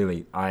that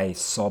really I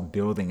saw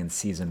building in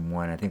season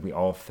 1, I think we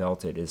all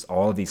felt it, is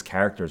all of these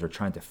characters are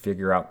trying to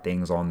figure out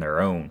things on their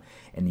own.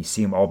 And you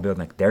see them all building,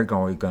 like they're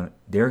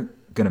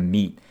gonna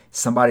meet.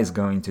 Somebody's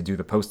going to do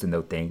the Post-it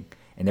note thing,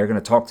 and they're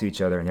gonna talk to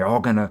each other, and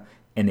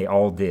they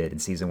all did in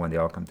season 1. They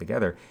all come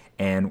together,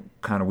 and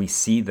kind of we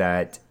see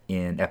that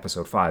in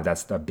episode 5.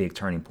 That's the big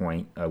turning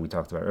point we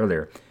talked about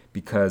earlier,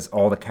 because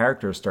all the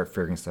characters start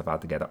figuring stuff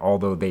out together.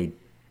 Although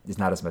there's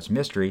not as much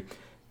mystery,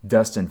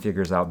 Dustin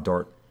figures out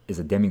Dort is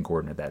a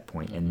Demigorgon at that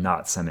point and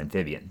not some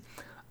amphibian.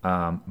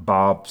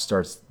 Bob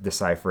starts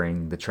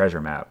deciphering the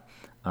treasure map.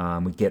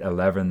 We get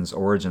Eleven's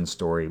origin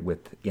story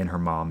in her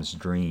mom's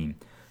dream.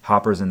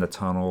 Hopper's in the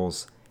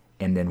tunnels,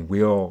 and then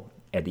Will,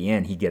 at the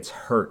end, he gets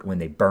hurt when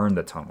they burn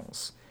the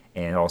tunnels.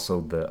 And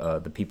also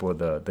the people,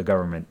 the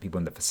government people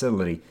in the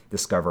facility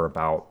discover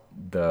about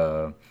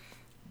the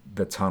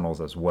tunnels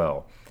as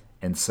well.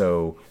 And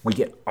so we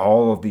get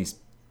all of these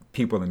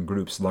people in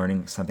groups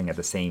learning something at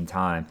the same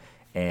time,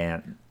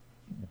 and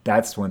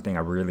that's one thing I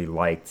really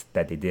liked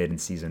that they did in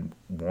season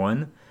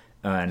 1,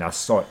 and I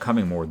saw it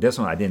coming more. This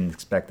one I didn't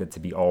expect it to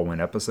be all one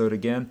episode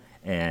again,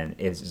 and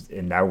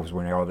that was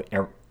when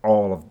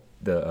all of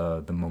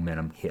the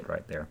momentum hit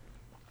right there.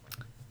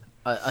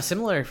 A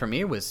similarity for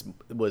me was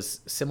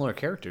similar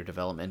character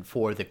development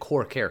for the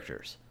core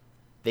characters.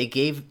 They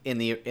gave in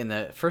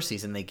the first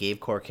season, they gave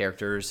core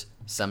characters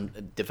some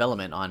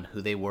development on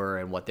who they were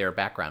and what their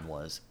background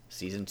was.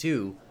 Season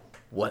 2,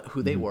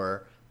 who they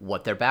were,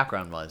 what their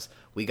background was.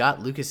 We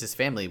got Lucas's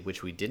family,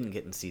 which we didn't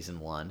get in Season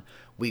 1.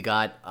 We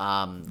got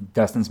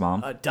Dustin's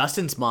mom.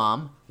 Dustin's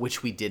mom,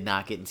 which we did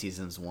not get in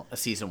Season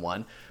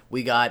 1.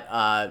 We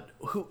got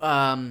who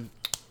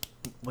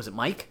was it?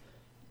 Mike?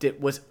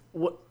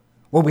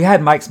 Well, we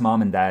had Mike's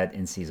mom and dad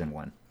in Season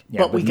 1.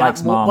 Yeah, but we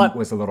Mike's got mom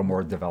was a little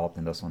more developed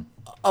in this one.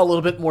 A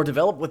little bit more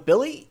developed with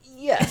Billy?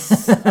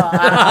 Yes.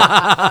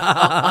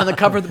 On the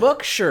cover of the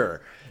book?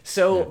 Sure.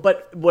 So,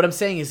 but what I'm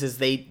saying is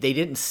they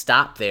didn't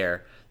stop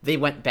there. They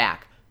went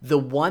back. The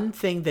one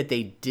thing that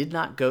they did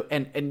not go,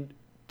 and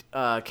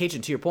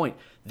Cajun, to your point,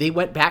 they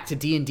went back to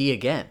D&D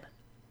again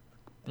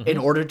in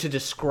order to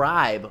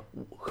describe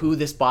who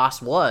this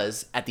boss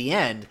was at the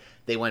end.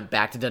 They went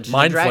back to Dungeons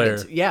and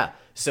Dragons. Yeah.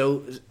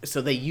 So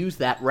they used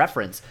that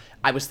reference.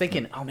 I was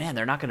thinking, oh man,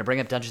 they're not going to bring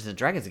up Dungeons and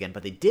Dragons again,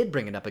 but they did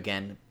bring it up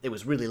again. It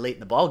was really late in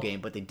the ball game,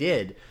 but they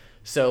did.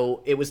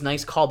 So it was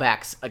nice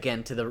callbacks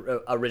again to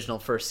the original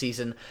first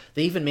season.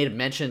 They even made a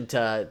mention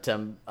to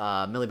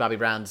Millie Bobby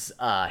Brown's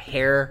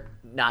hair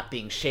not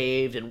being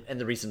shaved and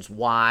the reasons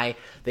why.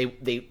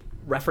 They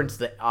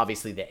referenced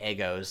obviously the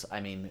Eggos.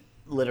 I mean,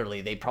 literally,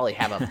 they probably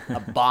have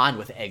a bond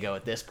with Eggo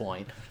at this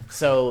point.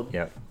 So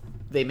Yep.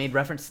 They made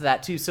reference to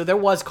that too. So there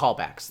was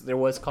callbacks. There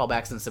was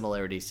callbacks and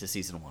similarities to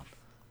Season 1.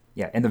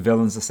 Yeah, and the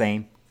villain's the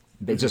same.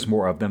 There's just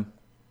more of them.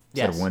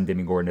 Instead Yes. of one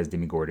Demigorgon, there's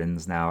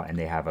Demigordons now, and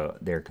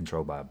they're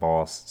controlled by a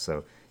boss.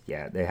 So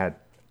yeah, they had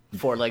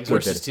 4 legs good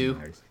bit versus of 2.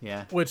 similarities.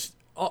 Yeah. Which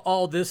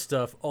all this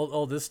stuff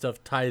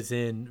ties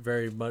in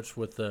very much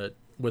with the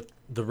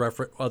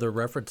other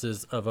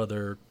references of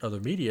other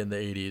media in the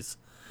 80s.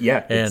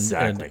 Yeah, And-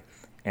 exactly.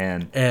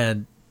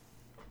 And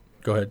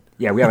go ahead.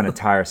 Yeah, we have an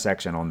entire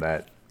section on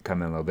that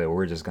coming in a little bit.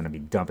 We're just going to be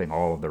dumping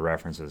all of the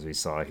references we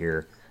saw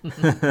here.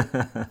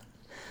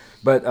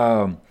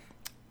 But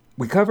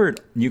we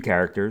covered new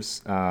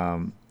characters.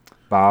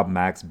 Bob,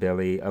 Max,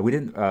 Billy. We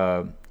didn't.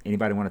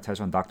 Anybody want to touch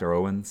on Dr.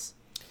 Owens,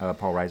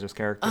 Paul Reiser's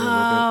character, a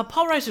little bit?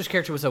 Paul Reiser's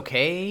character was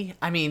okay.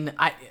 I mean,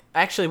 I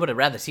actually would have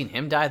rather seen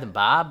him die than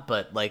Bob,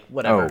 but like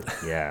whatever.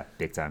 Oh, yeah,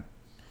 big time.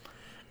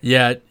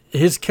 Yeah,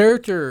 his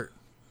character,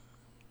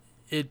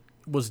 it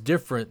was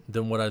different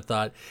than what I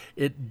thought.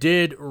 It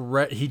did.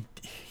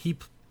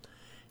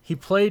 He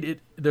played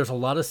it. There's a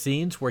lot of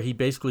scenes where he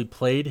basically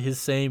played his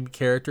same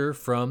character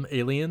from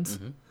Aliens,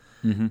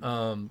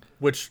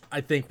 which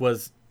I think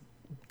was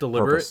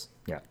deliberate. Purpose.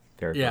 Yeah,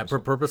 very Yeah, purposeful.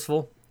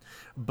 purposeful.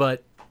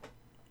 But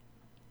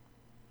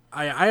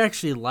I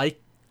actually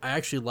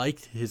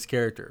liked his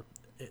character,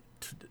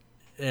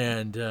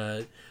 and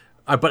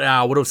but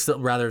I would have still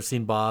rather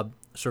seen Bob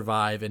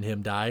survive and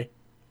him die.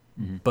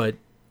 But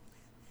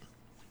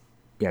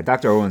Yeah,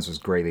 Dr. Owens was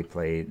greatly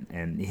played,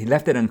 and he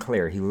left it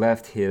unclear. He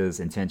left his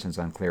intentions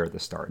unclear at the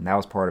start, and that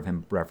was part of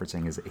him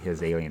referencing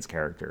his Aliens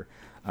character.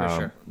 For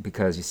sure.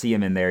 Because you see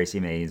him in there, you see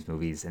him in Aliens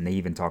movies, and they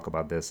even talk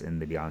about this in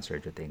the Beyond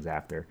Stranger Things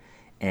after.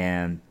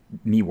 And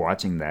me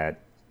watching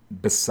that,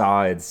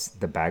 besides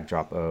the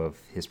backdrop of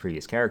his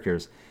previous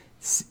characters,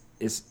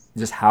 is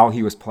just how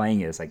he was playing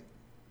it. It's like,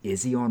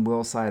 is he on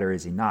Will's side or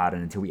is he not?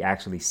 And until we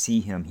actually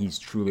see him, he's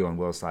truly on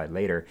Will's side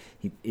later.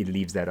 It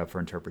leaves that up for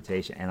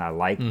interpretation. And I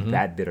like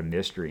that bit of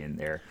mystery in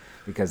there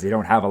because they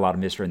don't have a lot of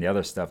mystery in the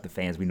other stuff. The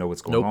fans, we know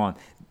what's going on.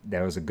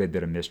 That was a good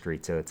bit of mystery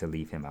to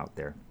leave him out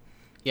there.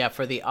 Yeah,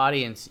 for the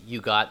audience, you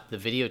got the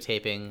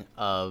videotaping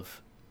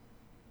of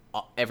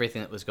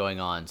everything that was going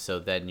on, so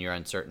then you're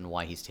uncertain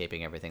why he's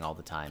taping everything all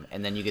the time.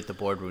 And then you get the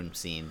boardroom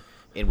scene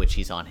in which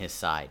he's on his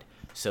side.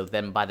 So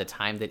then by the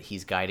time that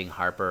he's guiding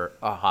Hopper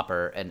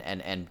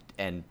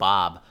and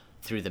Bob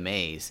through the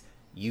maze,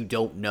 you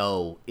don't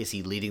know, is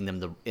he leading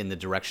them in the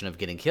direction of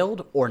getting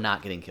killed or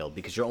not getting killed?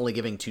 Because you're only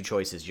giving 2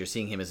 choices. You're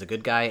seeing him as a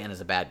good guy and as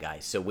a bad guy.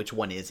 So which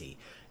one is he?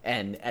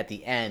 And at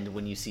the end,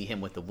 when you see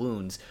him with the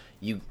wounds,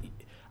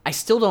 I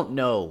still don't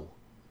know.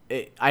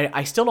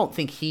 I still don't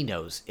think he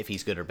knows if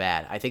he's good or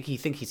bad. I think he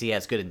thinks he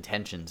has good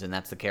intentions, and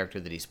that's the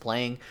character that he's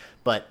playing.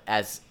 But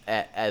as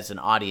an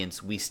audience,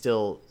 he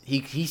still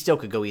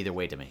could go either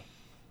way to me.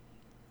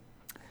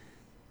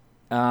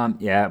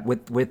 Yeah,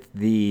 with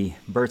the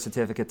birth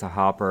certificate to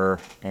Hopper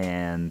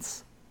and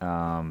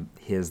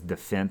his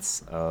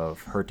defense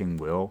of hurting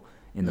Will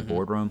in the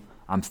boardroom,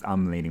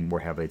 I'm leaning more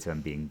heavily to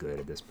him being good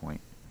at this point.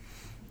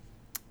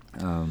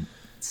 Let's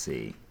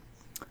see.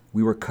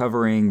 We were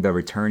covering the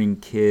returning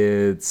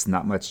kids,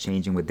 not much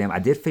changing with them. I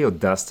did feel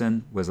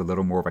Dustin was a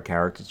little more of a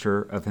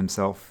caricature of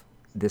himself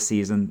this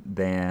season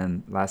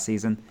than last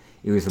season.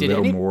 It was a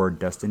little more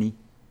Dustin-y.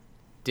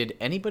 Did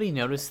anybody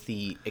notice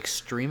the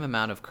extreme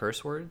amount of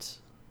curse words?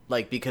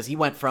 Like, because he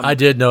went from... I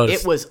did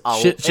notice. It was...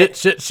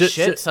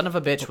 Shit. Son of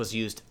a bitch was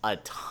used a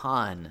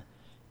ton.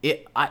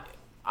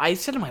 I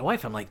said to my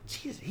wife, I'm like,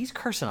 geez, he's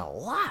cursing a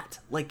lot.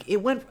 Like, it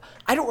went...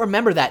 I don't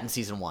remember that in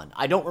Season 1.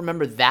 I don't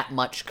remember that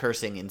much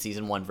cursing in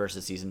Season 1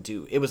 versus Season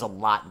 2. It was a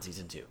lot in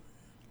Season 2.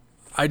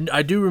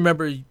 I do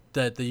remember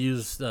that they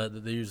used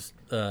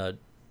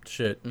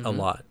shit a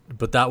lot,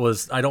 but that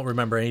was... I don't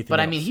remember anything But,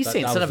 else. I mean, he's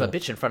saying son of a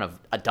bitch in front of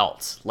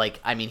adults. Like,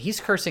 I mean, he's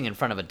cursing in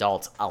front of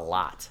adults a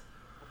lot.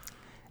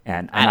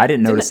 And I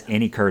didn't notice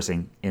any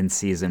cursing in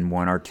season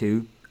 1 or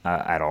 2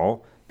 at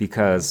all,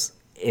 because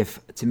if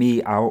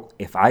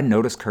I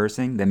notice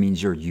cursing, that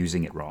means you're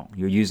using it wrong.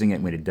 You're using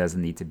it when it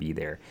doesn't need to be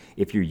there.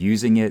 If you're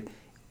using it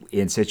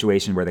in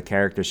situations where the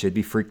character should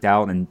be freaked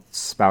out and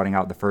spouting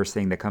out the first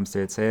thing that comes to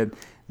its head,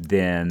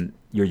 then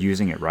you're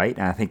using it right.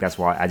 And I think that's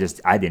why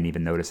I didn't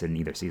even notice it in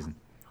either season.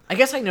 I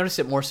guess I noticed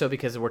it more so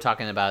because we're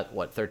talking about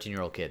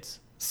 13-year-old kids.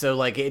 So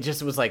like it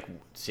just was like,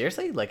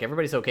 seriously, like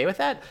everybody's okay with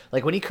that?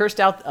 Like when he cursed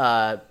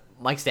out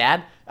Mike's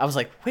dad, I was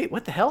like, wait,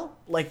 what the hell?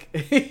 Like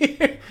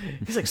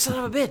he's like,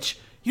 son of a bitch,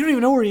 you don't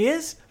even know where he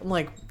is? I'm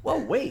like, whoa,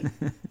 wait.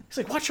 He's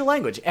like, watch your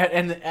language.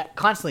 And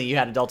constantly you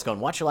had adults going,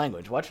 watch your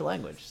language.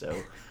 So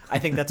I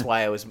think that's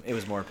why it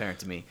was more apparent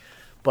to me.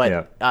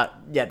 But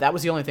yeah, that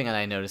was the only thing that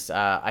I noticed.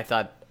 I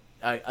thought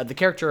the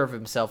character of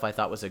himself I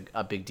thought was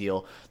a big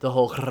deal. The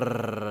whole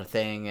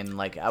thing, and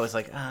like I was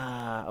like,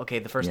 okay,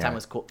 the first time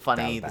was cool,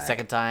 funny. The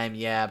second time,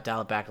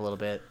 dial it back a little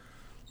bit.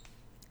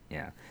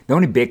 Yeah. The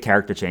only big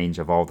character change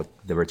of all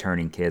the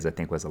returning kids, I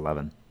think, was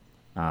 11.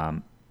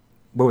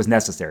 But was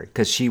necessary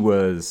because she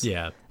was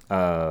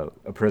a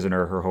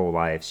prisoner her whole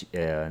life,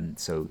 and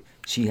so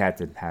she had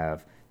to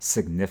have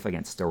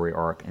significant story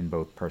arc in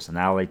both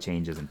personality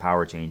changes and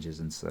power changes,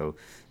 and so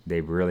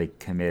they really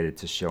committed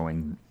to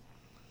showing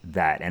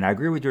that. And I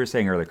agree with what you were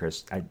saying earlier,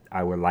 Chris.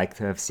 I would like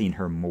to have seen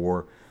her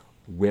more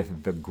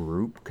with the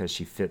group because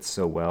she fits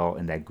so well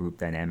in that group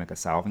dynamic of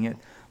solving it.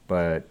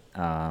 But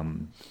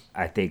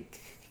I think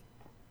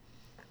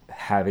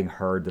having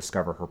her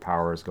discover her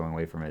powers going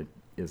away from it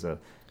is a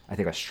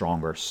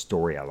stronger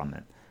story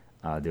element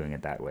doing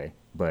it that way.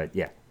 But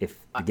yeah, if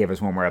it gave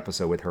us one more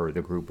episode with her,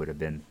 the group would have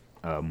been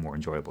more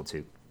enjoyable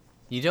too.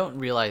 You don't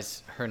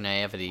realize her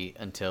naivety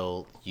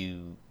until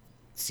you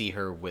see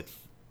her with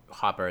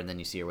Hopper and then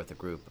you see her with the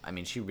group. I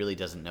mean, she really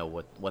doesn't know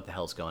what the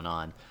hell's going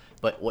on.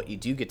 But what you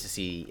do get to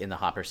see in the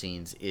Hopper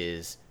scenes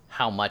is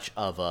how much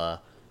of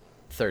a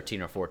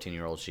 13 or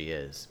 14-year-old she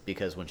is,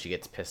 because when she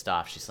gets pissed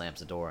off, she slams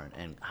the door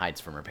and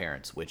hides from her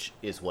parents, which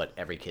is what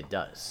every kid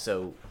does.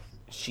 So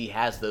she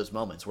has those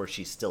moments where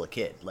she's still a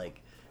kid,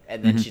 like,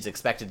 and then she's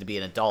expected to be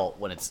an adult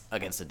when it's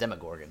against a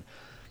Demogorgon.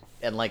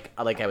 And like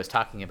I was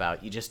talking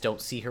about, you just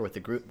don't see her with the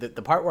group.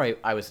 The part where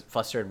I was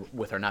flustered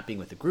with her not being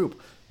with the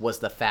group was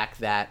the fact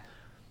that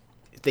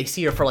they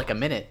see her for like a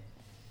minute,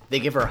 they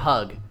give her a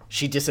hug,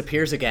 she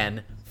disappears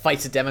again,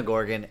 fights a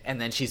Demogorgon, and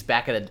then she's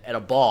back at a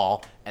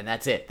ball, and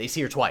that's it. They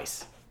see her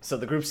twice. So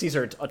the group sees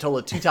her a total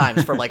of 2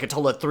 times for like a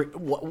total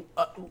of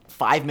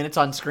 5 minutes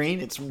on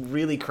screen. It's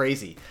really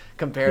crazy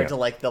compared to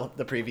like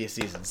the previous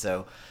season.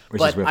 So,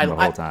 which is with them the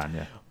whole time,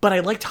 yeah. But I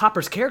liked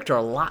Hopper's character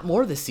a lot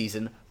more this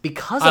season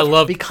because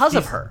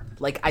of her.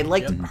 Like I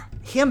liked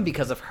him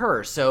because of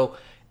her. So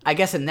I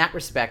guess in that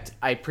respect,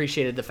 I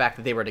appreciated the fact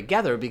that they were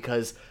together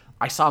because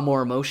I saw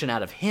more emotion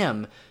out of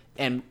him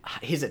and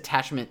his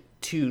attachment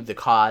to the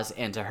cause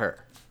and to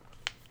her.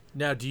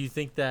 Now, do you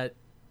think that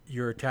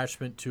your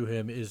attachment to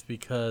him is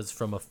because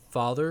from a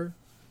father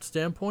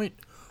standpoint,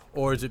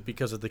 or is it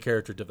because of the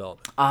character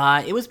development?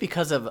 It was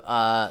because of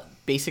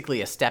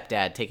basically a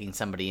stepdad taking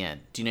somebody in.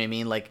 Do you know what I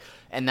mean? Like,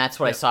 and that's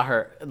what I saw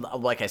her,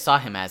 like I saw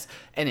him as.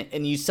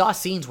 And you saw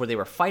scenes where they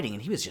were fighting,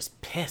 and he was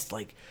just pissed.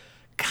 Like,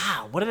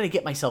 God, what did I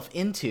get myself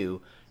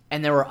into?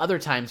 And there were other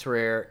times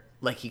where,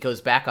 like, he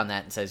goes back on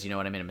that and says, you know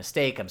what, I made a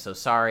mistake. I'm so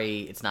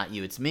sorry. It's not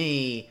you, it's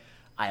me.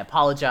 I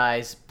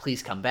apologize.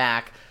 Please come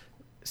back.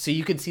 So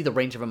you can see the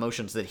range of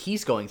emotions that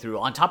he's going through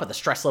on top of the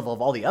stress level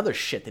of all the other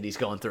shit that he's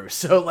going through.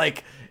 So,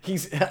 like,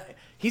 he's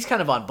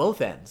kind of on both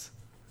ends.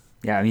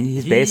 Yeah, I mean,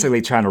 he's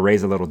basically trying to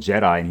raise a little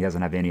Jedi, and he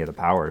doesn't have any of the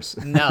powers.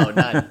 No,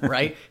 none,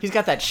 right? He's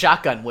got that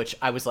shotgun, which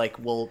I was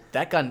like, well,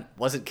 that gun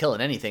wasn't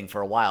killing anything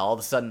for a while. All of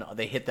a sudden,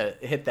 they hit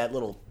that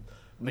little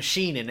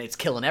machine, and it's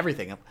killing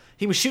everything.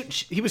 He was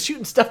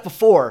shooting stuff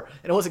before,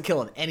 and it wasn't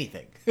killing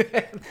anything.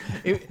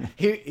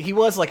 he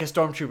was like a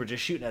stormtrooper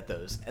just shooting at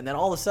those, and then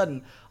all of a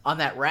sudden on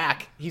that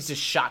rack, he's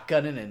just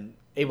shotgunning and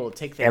able to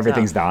take things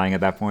Everything's out. dying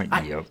at that point.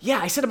 Yeah,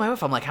 I said to my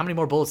wife, I'm like, how many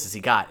more bullets has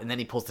he got? And then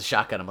he pulls the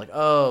shotgun. I'm like,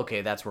 oh,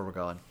 okay, that's where we're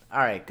going. All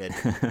right, good.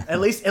 at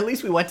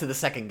least we went to the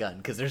second gun,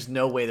 because there's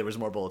no way there was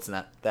more bullets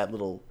in that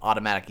little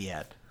automatic he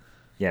had.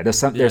 Yeah, there's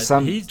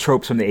some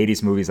tropes from the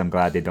 80s movies I'm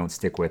glad they don't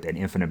stick with, and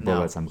infinite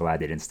bullets I'm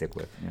glad they didn't stick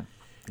with. Yeah.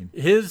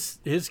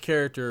 His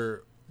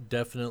character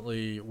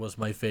definitely was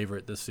my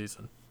favorite this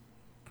season.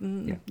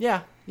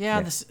 Yeah.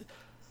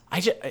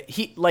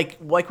 He like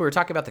we were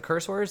talking about the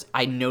curse words.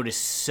 I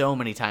noticed so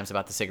many times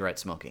about the cigarette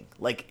smoking.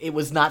 Like, it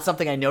was not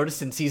something I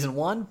noticed in season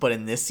 1, but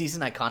in this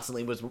season, I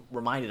constantly was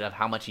reminded of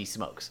how much he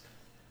smokes.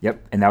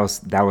 Yep, and that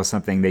was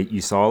something that you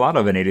saw a lot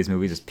of in 80s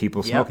movies, is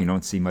people smoking. You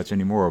don't see much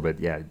anymore, but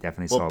yeah,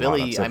 definitely saw a lot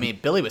of. I mean,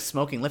 Billy was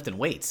smoking, lifting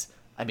weights.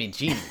 I mean,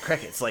 gee,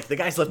 crickets. Like, the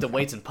guy's lifting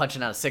weights and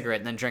punching out a cigarette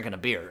and then drinking a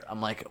beer. I'm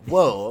like,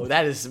 whoa,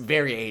 that is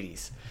very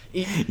 80s.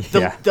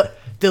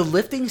 The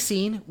lifting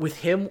scene with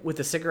him with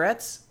the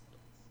cigarettes,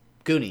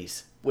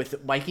 Goonies,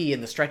 with Mikey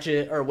and the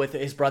stretches, or with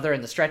his brother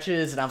and the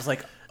stretches, and I was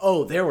like,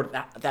 oh,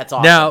 that's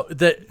awesome. Now,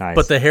 Nice.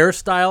 But the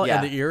hairstyle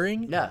and the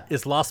earring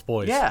is Lost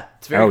Boys. Yeah,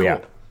 it's very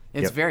cool.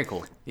 It's very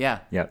cool. Yeah.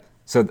 Yep.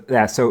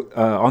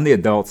 On the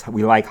adults,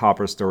 we like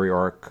Hopper's story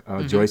arc.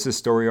 Joyce's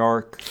story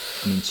arc.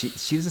 I mean,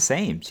 she was the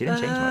same. She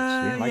didn't change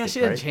much. She didn't like she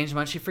didn't change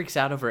much. She freaks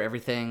out over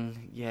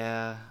everything.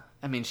 Yeah,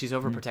 I mean, she's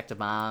overprotective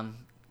mom.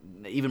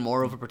 Even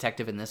more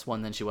overprotective in this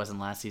one than she was in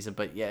last season.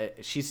 But yeah,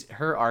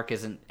 her arc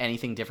isn't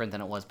anything different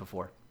than it was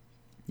before.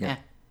 Yeah.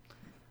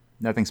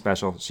 Nothing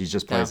special. She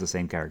just plays the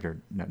same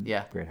character.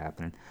 Nothing great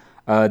happening.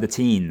 The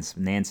teens,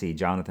 Nancy,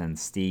 Jonathan,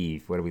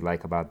 Steve. What do we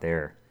like about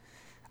there?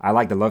 I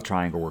like the love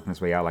triangle working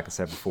its way out, like I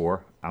said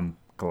before. I'm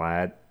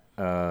glad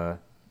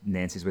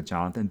Nancy's with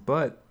Jonathan,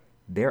 but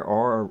there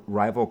are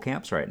rival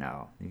camps right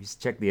now. If you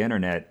check the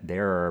internet,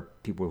 there are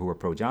people who are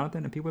pro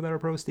Jonathan and people that are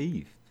pro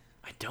Steve.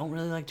 I don't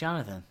really like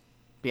Jonathan.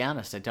 Be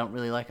honest, I don't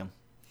really like him.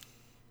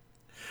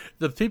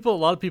 A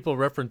lot of people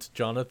reference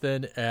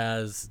Jonathan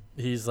as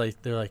they're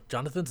like,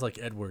 Jonathan's like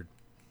Edward.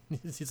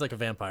 He's like a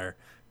vampire.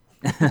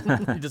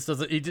 he just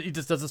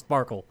doesn't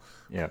sparkle.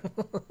 Yeah.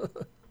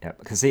 Yeah.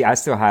 Because see, I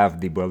still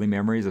have the bully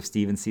memories of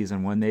Steve in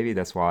season 1. Maybe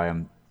that's why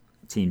I'm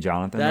Team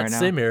Jonathan right now.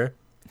 Same here.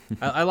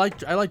 I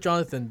like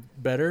Jonathan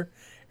better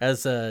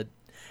as a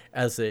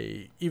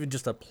even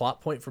just a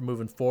plot point for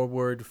moving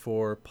forward,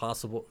 for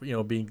possible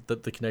being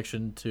the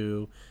connection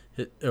to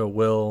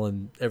Will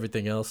and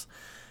everything else.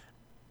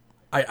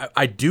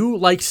 I do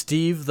like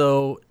Steve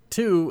though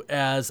too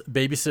as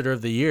babysitter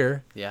of the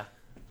year. Yeah.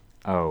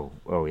 Oh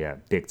yeah,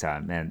 big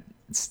time, man.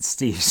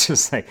 Steve's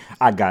just like,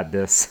 I got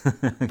this.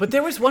 But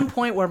there was one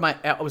point where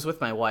I was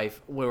with my wife.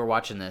 We were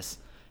watching this,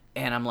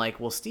 and I'm like,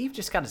 well, Steve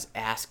just got his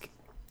ass,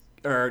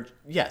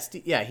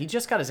 he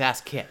just got his ass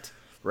kicked,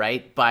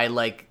 right? By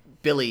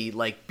Billy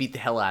beat the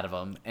hell out of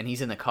him, and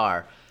he's in the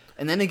car.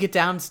 And then they get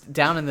down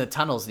in the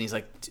tunnels, and he's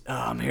like, oh,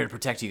 I'm here to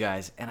protect you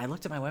guys. And I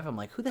looked at my wife, I'm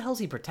like, who the hell's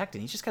he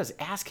protecting? He just got his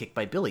ass kicked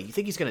by Billy. You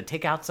think he's going to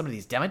take out some of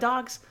these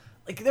demodogs?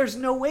 There's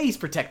no way he's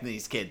protecting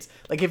these kids.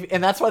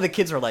 And that's why the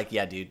kids are like,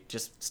 yeah, dude,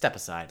 just step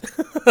aside.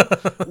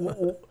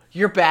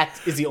 Your bat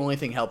is the only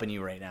thing helping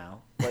you right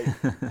now.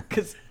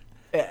 Because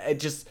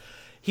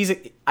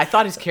I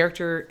thought his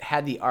character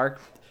had the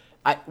arc.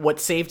 What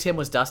saved him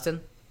was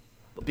Dustin,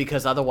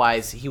 because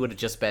otherwise he would have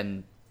just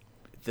been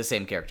the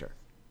same character.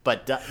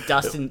 But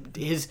Dustin,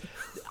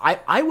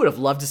 I would have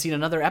loved to seen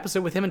another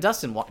episode with him and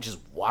Dustin just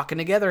walking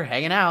together,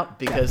 hanging out,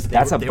 because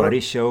that's a buddy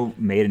show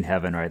made in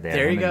heaven right there.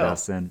 There you go,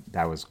 Dustin.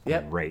 That was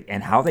great,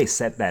 and how they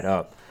set that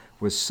up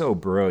was so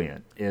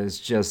brilliant. It was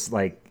just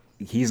like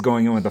he's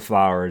going in with the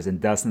flowers, and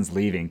Dustin's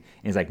leaving, and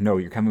he's like, "No,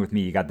 you're coming with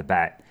me. You got the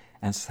bat."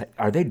 And it's like,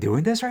 are they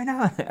doing this right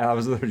now? And I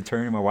was literally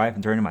turning to my wife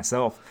and turning to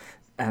myself,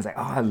 and I was like,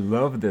 "Oh, I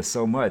love this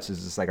so much."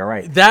 It's just like, all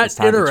right, that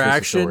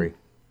interaction.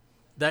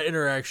 That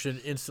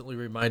interaction instantly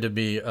reminded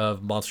me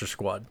of Monster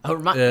Squad. It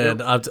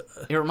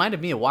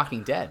reminded me of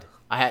Walking Dead.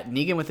 I had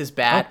Negan with his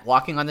bat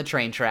walking on the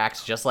train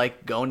tracks, just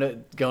like going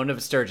to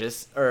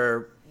Sturgis,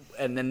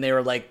 and then they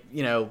were like,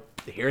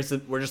 we're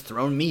just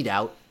throwing meat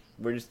out.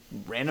 We're just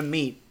random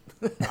meat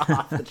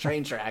off the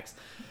train tracks.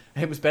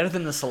 It was better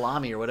than the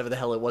salami or whatever the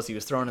hell it was he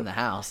was throwing in the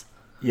house.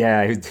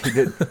 Yeah, he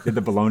did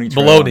the bologna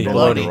trail. Bologna.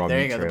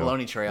 There you go, the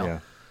bologna trail. Yeah.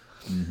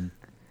 Mm-hmm.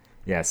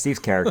 Yeah, Steve's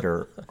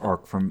character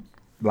arc from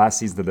last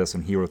season to this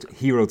one,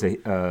 heel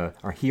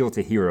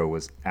to hero,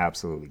 was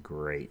absolutely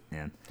great,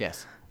 man.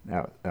 Yes,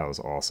 that was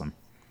awesome.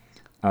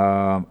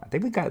 I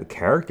think we got the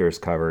characters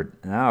covered.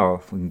 Now,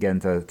 if we can get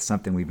into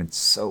something we've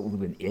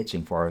been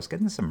itching for, let's get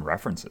into some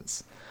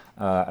references.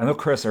 I know,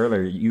 Chris,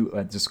 earlier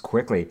you just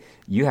quickly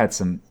you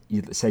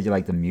said you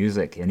liked the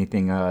music.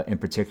 Anything in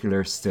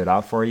particular stood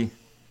out for you?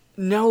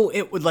 No,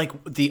 it would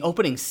the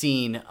opening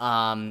scene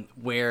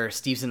where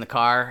Steve's in the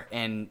car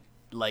and.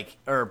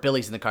 Or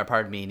Billy's in the car,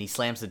 pardon me, and he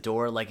slams the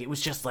door. It was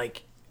just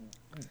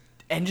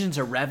engines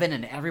are revving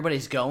and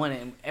everybody's going.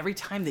 And every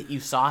time that you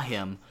saw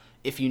him,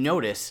 if you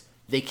notice,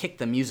 they kicked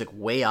the music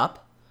way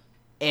up,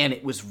 and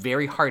it was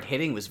very hard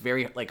hitting. It was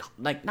very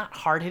not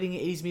hard hitting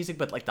 80s music,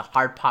 but the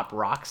hard pop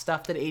rock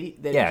stuff that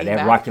they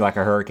had Rock You Like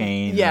a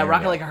Hurricane. Yeah,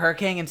 Rock You Like a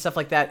Hurricane and stuff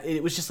like that.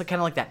 It was just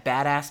kind of that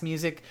badass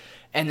music,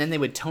 and then they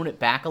would tone it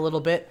back a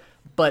little bit.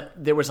 But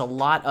there was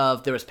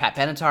Pat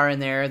Benatar in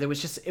there. It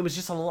was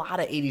just a lot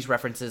of 80s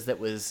references that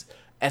was,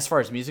 as far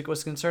as music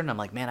was concerned, I'm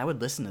like, man, I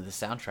would listen to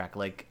this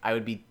soundtrack. I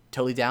would be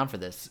totally down for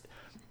this.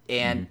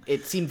 And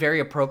it seemed very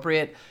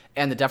appropriate.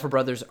 And the Duffer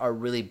Brothers are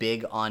really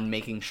big on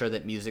making sure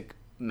that music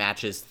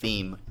matches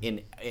theme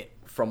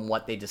from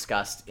what they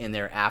discussed in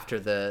their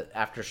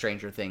after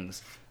Stranger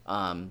Things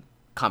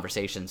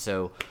conversation.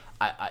 So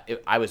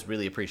I was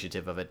really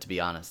appreciative of it, to be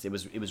honest. It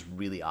was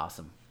really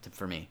awesome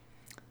for me.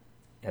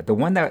 Yeah, the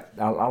one that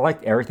I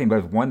liked everything,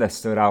 but one that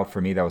stood out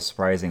for me that was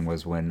surprising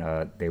was when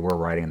they were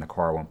riding in the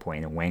car at one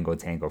point, and Wango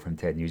Tango from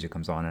Ted Nugent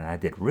comes on, and I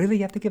did really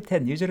have to give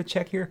Ted Nugent a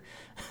check here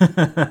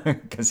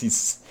because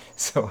he's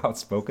so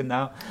outspoken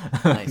now.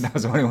 Nice. That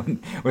was the only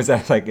one. Was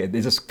that it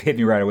just hit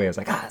me right away? I was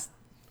like,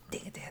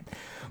 dang it, Ted.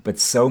 But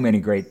so many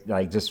great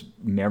just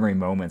memory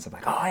moments of oh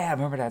yeah, I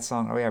remember that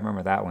song. Oh yeah, I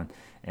remember that one.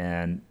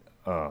 And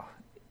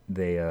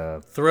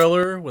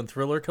Thriller. When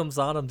Thriller comes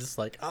on, I'm just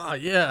like,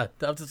 yeah,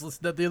 I was just listening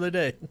to that the other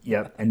day.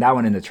 Yep, and that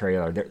one in the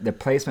trailer, the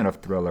placement of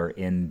Thriller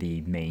in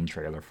the main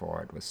trailer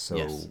for it was so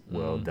Yes.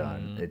 well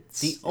done.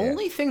 It's The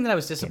only thing that I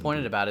was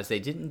disappointed about is they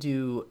didn't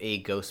do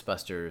a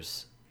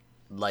Ghostbusters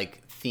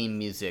like theme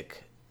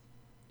music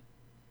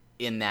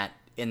in that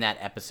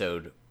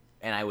episode,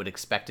 and I would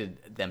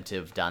expected them to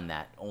have done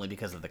that only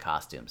because of the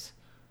costumes.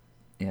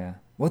 Yeah.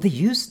 Well, they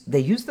used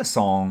the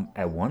song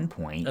at one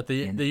point.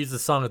 They use the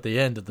song at the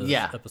end of the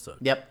episode.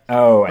 Yep.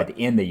 Oh, at the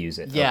end they use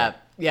it. Yeah, Okay.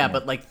 yeah,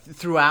 but like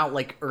throughout,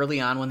 like early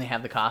on when they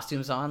have the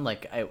costumes on,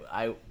 like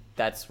I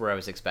that's where I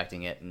was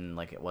expecting it, and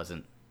like it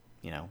wasn't,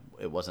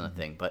 it wasn't a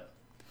thing. But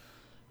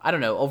I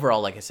don't know.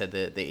 Overall, like I said,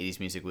 the 80s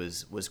music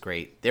was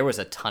great. There was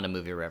a ton of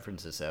movie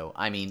references, though.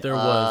 I mean, There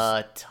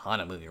was a ton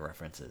of movie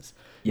references.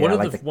 Yeah, One of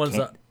like the ones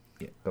that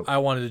go. I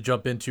wanted to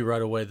jump into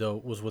right away,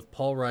 though, was with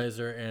Paul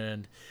Reiser,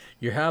 and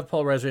you have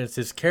Paul Reiser, and it's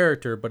his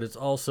character, but it's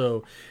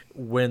also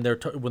when they're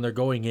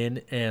going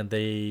in and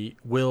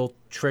Will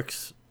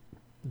tricks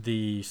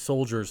the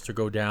soldiers to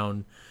go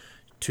down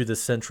to the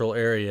central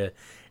area,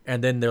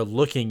 and then they're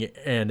looking,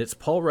 and it's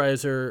Paul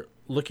Reiser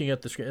looking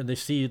at the screen, and they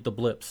see the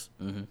blips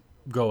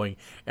going,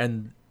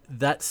 and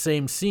that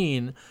same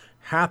scene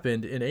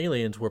happened in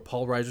Aliens where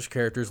Paul Reiser's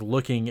character is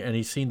looking and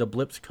he's seen the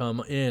blips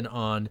come in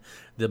on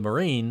the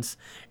Marines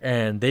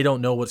and they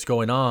don't know what's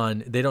going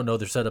on. They don't know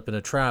they're set up in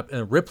a trap,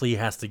 and Ripley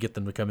has to get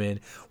them to come in.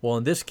 Well,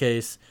 in this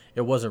case,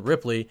 it wasn't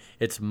Ripley,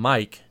 it's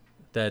Mike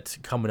that's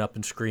coming up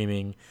and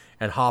screaming,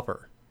 and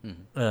Hopper.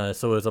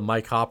 So it was a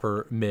Mike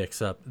Hopper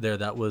mix up there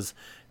that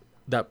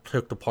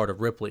took the part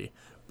of Ripley.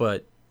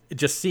 But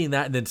just seeing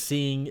that and then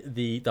seeing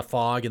the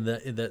fog and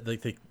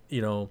the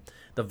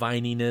the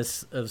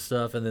vininess of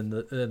stuff, and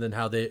then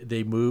how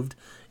they moved,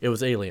 it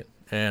was Alien,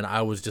 and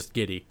I was just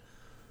giddy.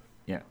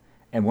 Yeah.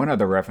 And one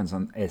other reference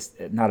is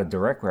not a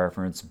direct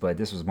reference, but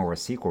this was more a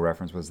sequel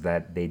reference, was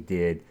that they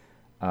did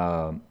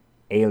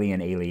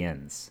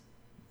Aliens.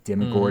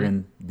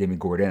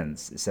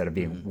 Demigorgons. Instead of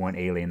being one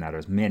alien, now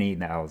there's many.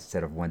 Now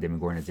instead of one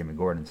Demigorgon, it's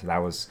Demigorgon. So that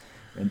was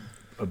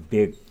a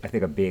big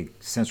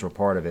central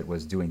part of it,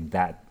 was doing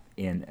that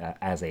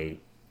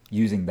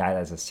using that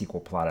as a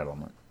sequel plot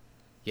element.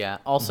 Yeah.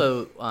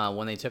 Also,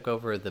 when they took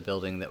over the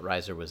building that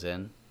Reiser was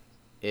in,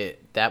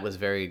 that was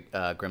very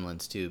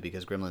Gremlins 2,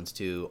 because Gremlins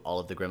 2, all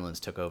of the Gremlins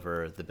took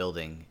over the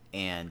building,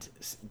 and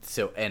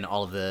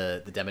all of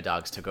the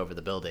Demodogs took over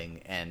the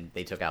building, and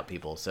they took out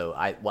people. So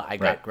I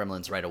got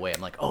Gremlins right away.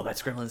 I'm like, oh,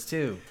 that's Gremlins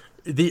 2.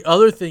 The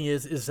other thing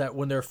is that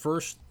when they're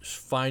first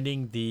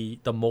finding the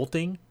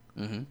molting,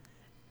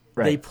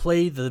 they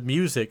play the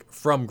music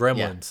from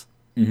Gremlins.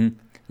 Yeah. Mm-hmm.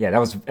 Yeah, that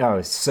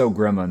was so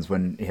Gremlins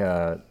when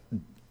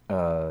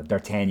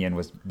D'Artagnan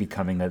was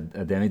becoming a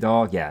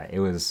demidog. Yeah, it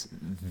was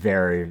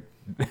very,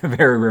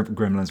 very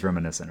Gremlins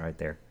reminiscent right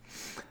there.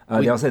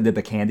 They also did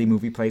the candy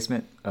movie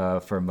placement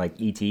from like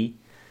E.T.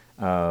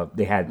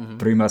 They had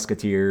Three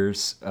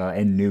Musketeers,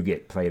 and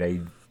Nougat played a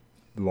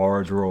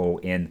large role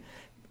in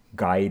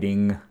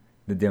guiding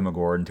the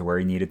Demogorgon to where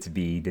he needed to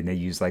be. Then they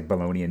used like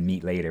bologna and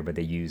meat later, but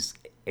they used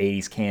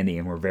 80s candy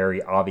and were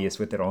very obvious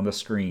with it on the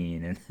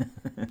screen.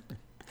 And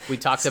we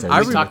talked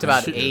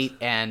about 8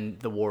 and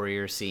the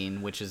Warrior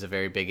scene, which is a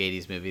very big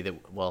 80s movie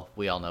that, well,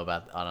 we all know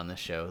about on this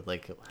show.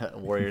 Like,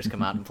 Warriors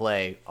come out and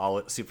play,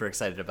 all super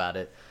excited about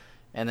it.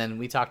 And then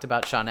we talked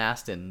about Sean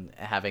Astin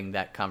having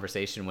that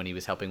conversation when he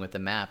was helping with the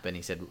map, and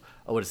he said,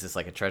 oh, what is this,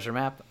 like a treasure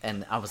map?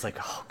 And I was like,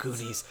 oh,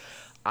 Goonies.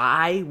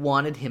 I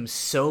wanted him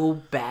so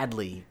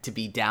badly to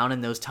be down in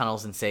those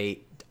tunnels and say,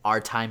 our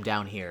time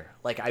down here.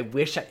 Like, I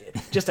wish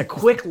just a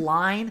quick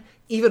line,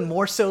 even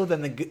more so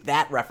than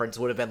that reference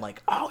would have been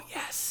like, oh,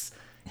 yes.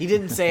 He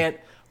didn't say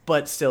it,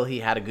 but still he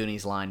had a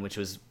Goonies line, which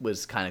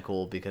was kind of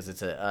cool because it's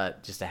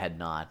just a head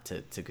nod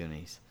to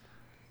Goonies.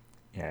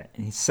 Yeah,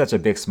 and he's such a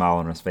big smile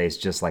on his face,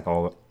 just like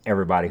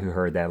everybody who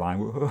heard that line.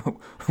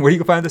 Where you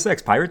can find this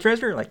pirate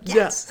treasure? Like,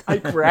 yes. I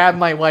grabbed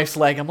my wife's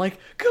leg. I'm like,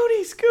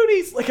 Goonies,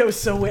 Goonies. Like, I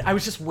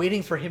was just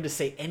waiting for him to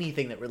say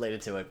anything that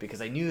related to it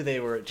because I knew they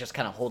were just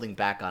kind of holding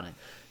back on it.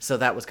 So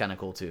that was kind of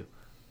cool too.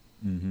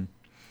 Mm-hmm.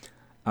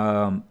 I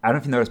don't know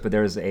if you noticed, but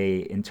there's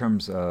in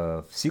terms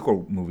of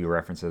sequel movie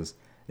references,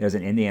 there's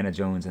an Indiana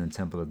Jones and the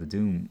Temple of the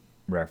Doom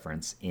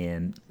reference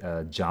in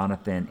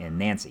Jonathan and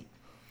Nancy.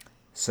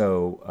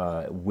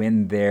 So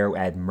when they're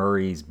at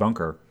Murray's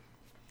bunker,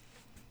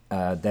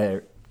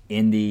 they're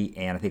Indy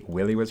and I think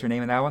Willie was her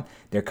name in that one.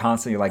 They're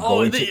constantly like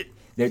going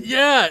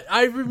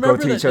I remember go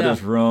to each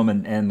other's room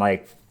and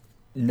like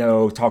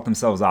talk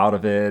themselves out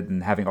of it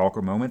and having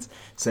awkward moments.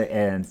 So,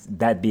 and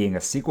that being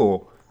a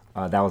sequel,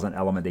 that was an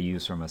element they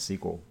used from a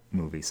sequel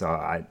movie. So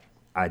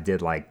I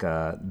did like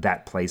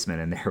that placement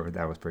in there.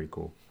 That was pretty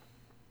cool.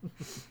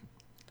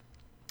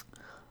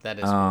 That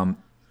is cool.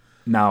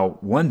 Now,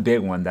 one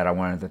big one that I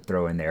wanted to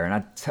throw in there,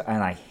 and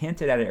I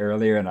hinted at it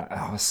earlier, and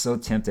I was so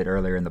tempted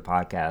earlier in the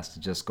podcast to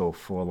just go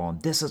full on.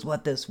 This is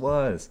what this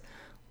was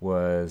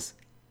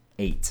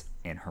 8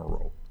 and her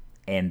role,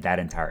 and that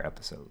entire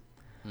episode,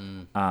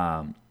 and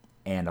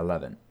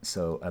 11.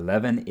 So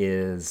 11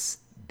 is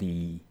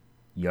the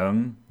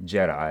young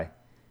Jedi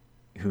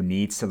who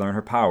needs to learn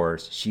her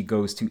powers. She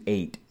goes to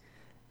 8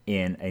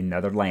 in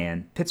another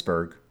land,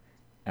 Pittsburgh,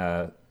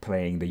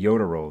 playing the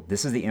Yoda role.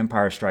 This is the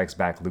Empire Strikes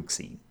Back Luke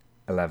scene.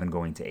 11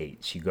 going to 8.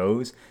 She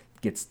goes,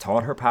 gets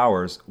taught her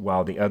powers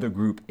while the other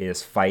group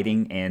is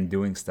fighting and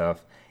doing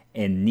stuff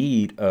in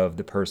need of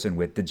the person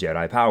with the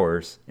Jedi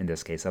powers, in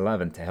this case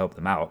 11, to help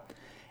them out.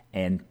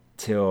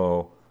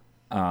 Until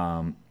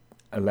 11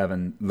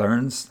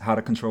 learns how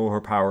to control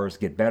her powers,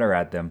 get better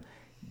at them,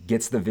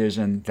 gets the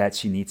vision that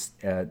she needs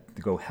to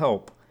go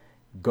help,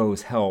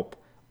 goes help,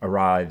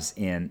 arrives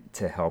in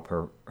to help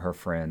her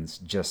friends,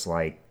 just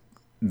like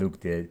Luke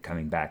did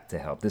coming back to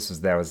help.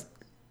 That was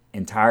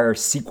entire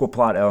sequel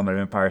plot element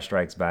of Empire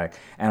Strikes Back,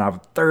 and I'm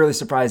thoroughly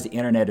surprised the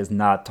internet is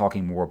not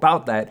talking more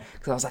about that,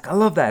 because I was like, I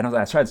love that. And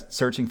I tried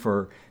searching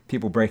for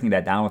people breaking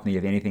that down with me,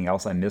 if anything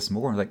else I missed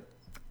more. I was like,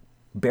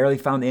 barely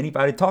found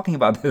anybody talking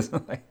about this.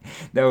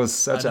 That was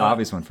such an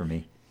obvious one for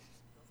me.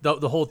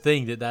 The whole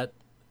thing that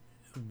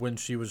when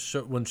she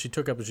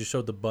took up and she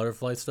showed the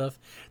butterfly stuff,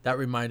 that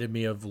reminded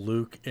me of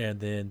Luke and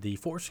then the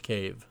Force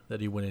cave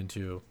that he went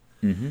into.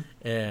 Mm-hmm.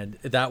 And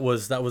that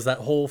was that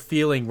whole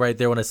feeling right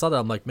there. When I saw that,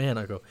 I'm like, man,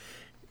 I go,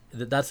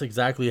 that's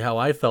exactly how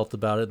I felt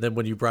about it. And then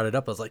when you brought it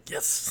up, I was like,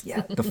 yes.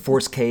 Yeah, the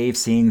Force cave,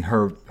 seeing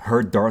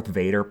her Darth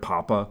Vader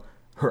Papa,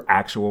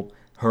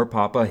 her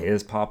Papa,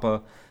 his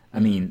Papa. I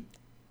mean,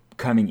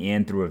 coming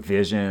in through a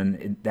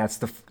vision. That's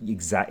the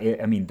exact.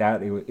 I mean,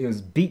 it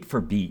was beat for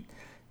beat.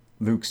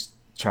 Luke's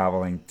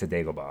traveling to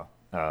Dagobah,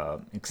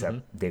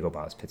 except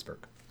Dagobah is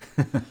Pittsburgh.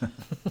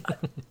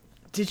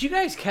 Did you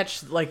guys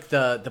catch like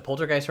the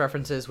poltergeist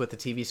references with the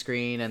TV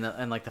screen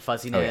and like the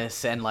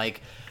fuzziness and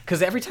like,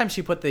 because every time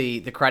she put the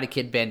Karate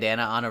Kid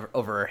bandana on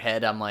over her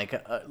head, I'm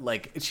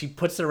like she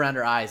puts it around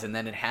her eyes and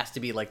then it has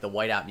to be like the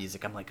whiteout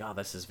music. I'm like, oh,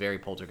 this is very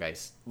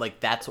poltergeist. Like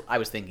that's what I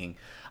was thinking.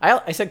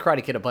 I said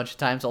Karate Kid a bunch of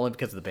times only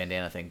because of the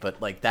bandana thing,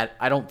 but like that,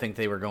 I don't think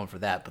they were going for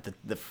that. But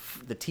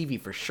the TV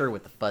for sure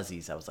with the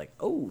fuzzies, I was like,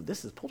 oh,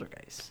 this is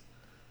poltergeist.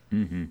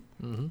 Mm-hmm.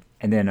 Mm-hmm.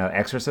 And then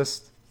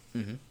Exorcist.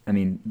 Mm-hmm. I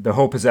mean, the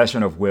whole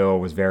possession of Will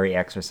was very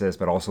Exorcist,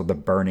 but also the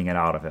burning it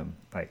out of him.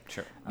 Like,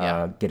 sure.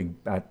 Yeah.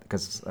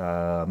 Because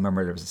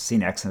remember there was a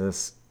scene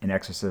in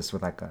Exorcist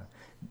with like a,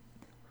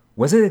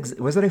 was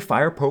it a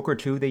fire poker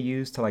too they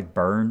used to like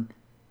burn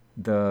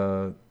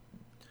the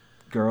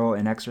girl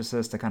in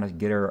Exorcist to kind of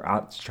get her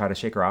out, try to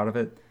shake her out of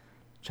it?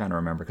 I'm trying to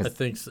remember. I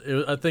think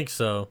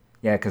so.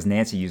 Yeah, because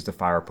Nancy used a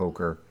fire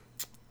poker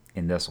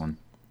in this one.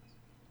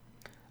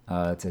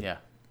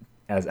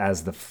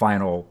 As the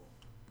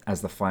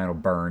final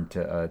burn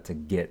to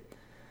get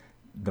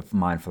the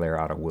mind flare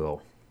out of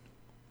Will.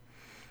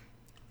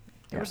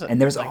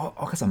 There's all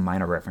kinds of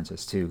minor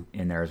references too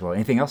in there as well.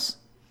 Anything else?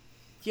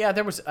 Yeah,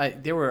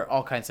 there were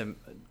all kinds of,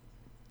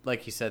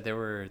 like you said, there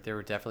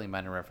were definitely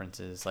minor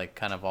references, like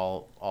kind of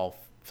all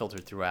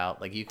filtered throughout.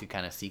 Like you could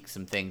kind of see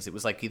some things. It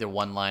was like either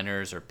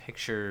one-liners or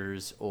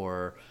pictures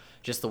or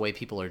just the way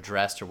people are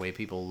dressed or way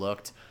people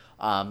looked.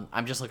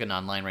 I'm just looking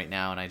online right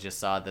now, and I just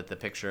saw that the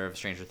picture of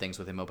Stranger Things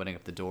with him opening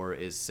up the door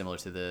is similar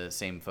to the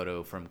same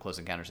photo from Close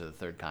Encounters of the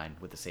Third Kind,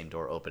 with the same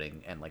door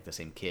opening and like the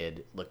same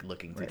kid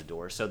looking through the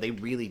door. So they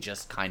really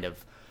just kind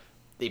of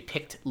they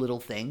picked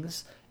little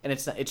things, and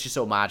it's just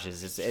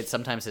homages. It's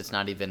sometimes it's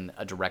not even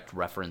a direct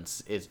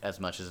reference as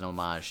much as an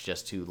homage,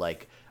 just to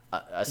like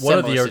a one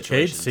of the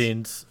arcade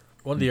scenes.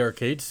 One of the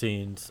arcade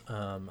scenes.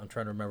 I'm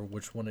trying to remember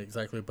which one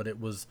exactly, but it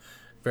was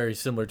very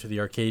similar to the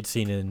arcade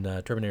scene in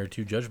Terminator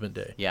 2 Judgment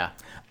Day. Yeah.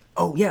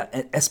 Oh, yeah.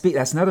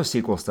 That's another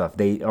sequel stuff.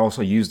 They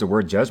also used the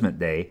word Judgment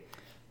Day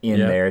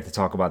in there to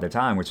talk about their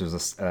time, which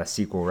was a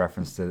sequel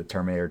reference to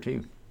Terminator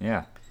 2.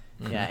 Yeah.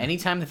 Yeah,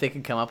 anytime that they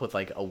could come up with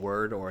like a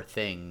word or a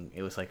thing,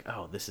 it was like,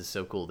 oh, this is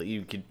so cool that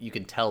you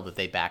can tell that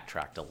they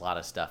backtracked a lot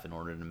of stuff in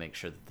order to make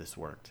sure that this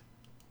worked.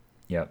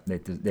 Yep,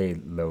 they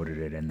loaded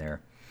it in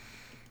there.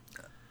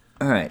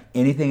 All right.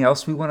 Anything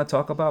else we want to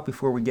talk about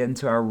before we get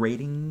into our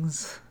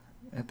ratings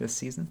at this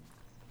season?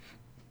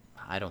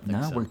 I don't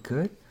think so. No, we're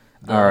good?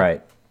 No. All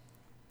right.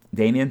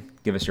 Damien,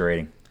 give us your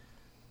rating.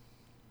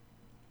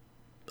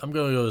 I'm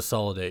going to go to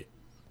solid 8.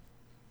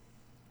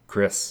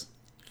 Chris?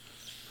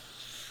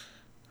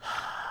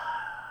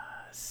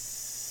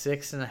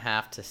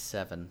 6.5 to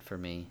 7 for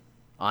me.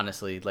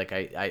 Honestly, like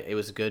I it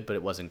was good, but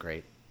it wasn't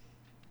great.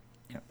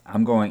 Yeah,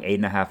 I'm going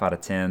 8.5 out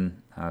of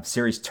 10.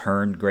 Series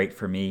turned great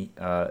for me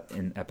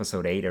in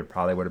episode 8. It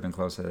probably would have been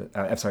closer.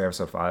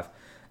 Episode 5.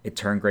 It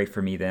turned great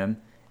for me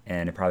then,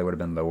 and it probably would have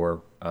been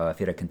lower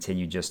if it had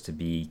continued just to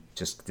be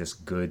just this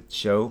good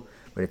show.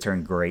 But it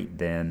turned great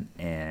then,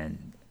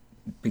 and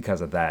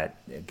because of that,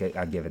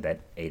 I give it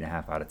that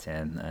 8.5 out of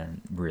 10,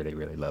 and really,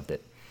 really loved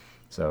it.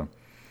 So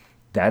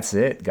that's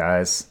it,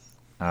 guys.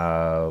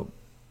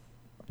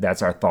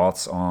 That's our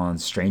thoughts on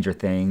Stranger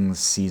Things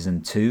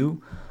Season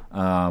 2.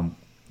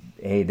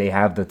 Hey, they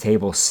have the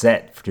table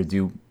set to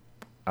do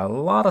a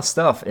lot of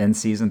stuff in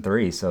Season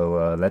 3,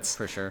 so let's...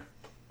 For sure.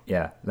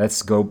 Yeah,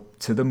 let's go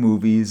to the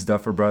movies,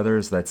 Duffer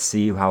Brothers. Let's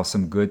see how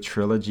some good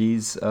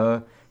trilogies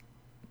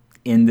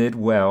ended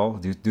well.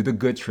 Do the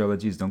good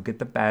trilogies. Don't get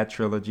the bad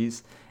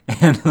trilogies.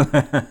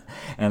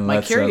 and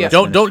let's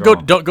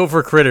don't go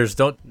for critters.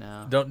 No.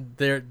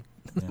 They're.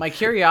 My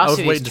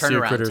curiosity is waiting to see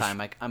turnaround Critters.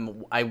 time.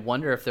 I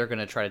wonder if they're going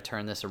to try to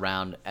turn this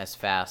around as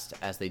fast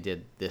as they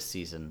did this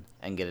season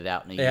and get it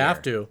out in a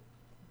year.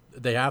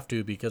 They have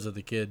to because of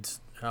the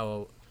kids.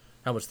 How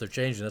much they're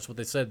changing. That's what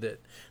they said,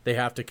 that they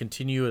have to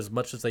continue as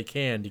much as they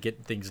can to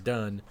get things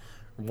done,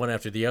 one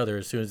after the other,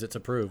 as soon as it's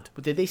approved.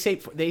 But did they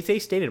say they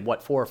stated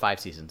what 4 or 5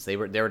 seasons? They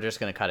were just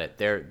going to cut it.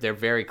 They're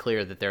very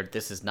clear that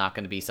this is not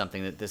going to be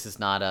something that this is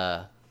not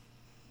a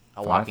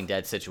Walking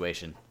Dead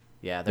situation.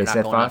 Yeah, they're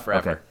not going on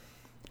forever. Okay.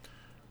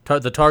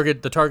 The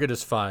target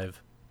is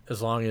 5,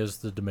 as long as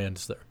the demand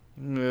is there.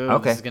 No,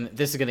 Okay.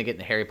 This is gonna get in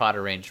the Harry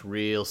Potter range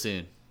real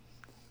soon.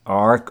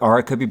 Or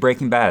it could be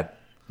Breaking Bad.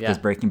 Yeah.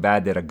 Because Breaking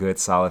Bad did a good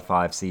solid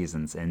 5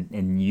 seasons and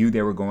knew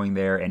they were going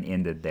there and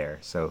ended there.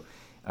 So,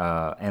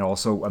 and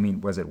also, I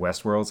mean, was it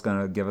Westworld's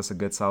going to give us a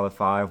good solid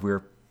 5?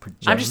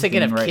 I'm just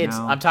thinking of right kids.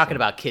 now, I'm talking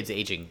about kids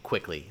aging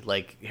quickly,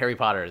 like Harry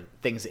Potter.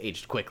 Things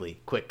aged quick.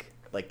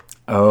 Like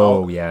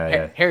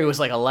yeah. Harry was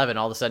like 11.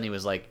 All of a sudden, he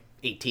was like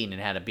 18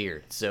 and had a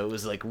beard. So it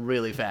was like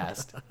really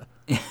fast.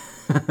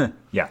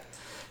 Yeah.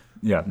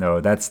 No,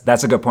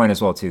 that's a good point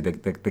as well too.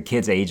 The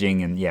kids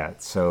aging and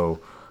so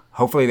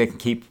hopefully they can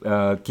keep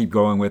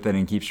going with it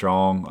and keep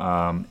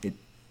strong.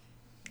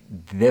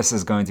 This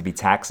is going to be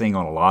taxing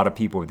on a lot of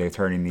people if they're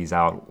turning these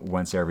out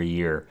once every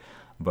year,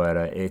 but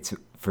it's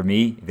for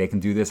me. If they can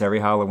do this every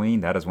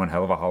Halloween, that is one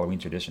hell of a Halloween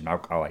tradition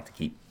I like to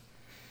keep.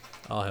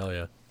 Oh hell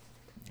yeah!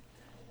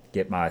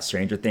 Get my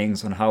Stranger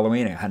Things on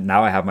Halloween. And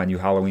now I have my new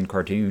Halloween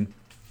cartoon,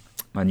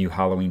 my new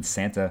Halloween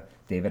Santa.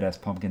 David S.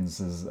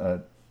 Pumpkins'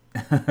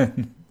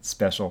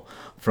 special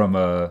from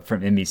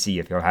NBC.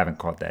 If you haven't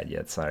caught that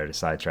yet, sorry to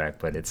sidetrack,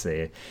 but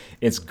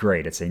it's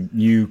great. It's a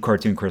new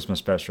cartoon Christmas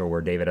special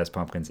where David S.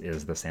 Pumpkins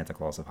is the Santa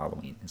Claus of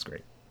Halloween. It's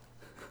great.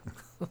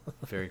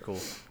 Very cool.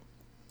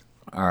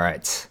 All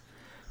right.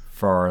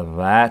 For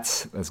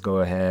that, let's go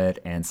ahead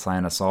and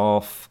sign us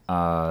off.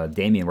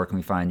 Damien, where can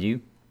we find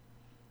you?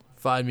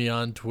 Find me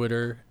on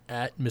Twitter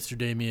at Mr.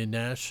 Damian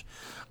Nash.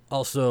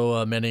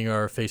 Also manning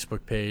our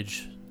Facebook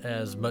page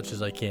as much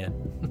as I can.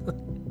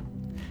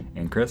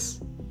 And Chris?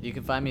 You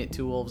can find me at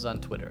Two Wolves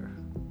on Twitter.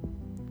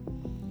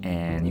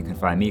 And you can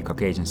find me,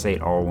 Caucasian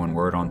State, all one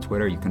word on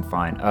Twitter. You can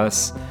find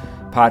us,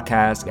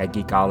 podcast at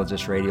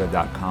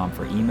geekologistradio.com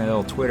for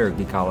email, Twitter,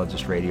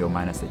 geekologistradio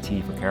minus the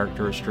T for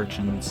character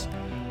restrictions,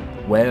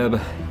 web,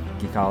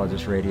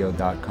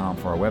 geekologistradio.com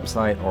for our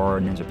website, or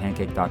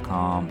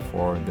ninjapancake.com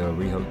for the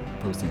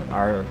reposting of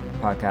our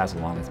podcast,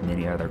 along with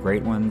many other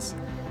great ones.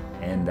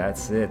 And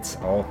that's it.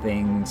 All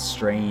things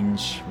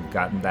strange. We've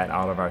gotten that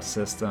out of our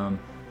system.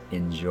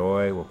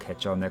 Enjoy. We'll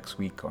catch y'all next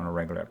week on a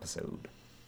regular episode.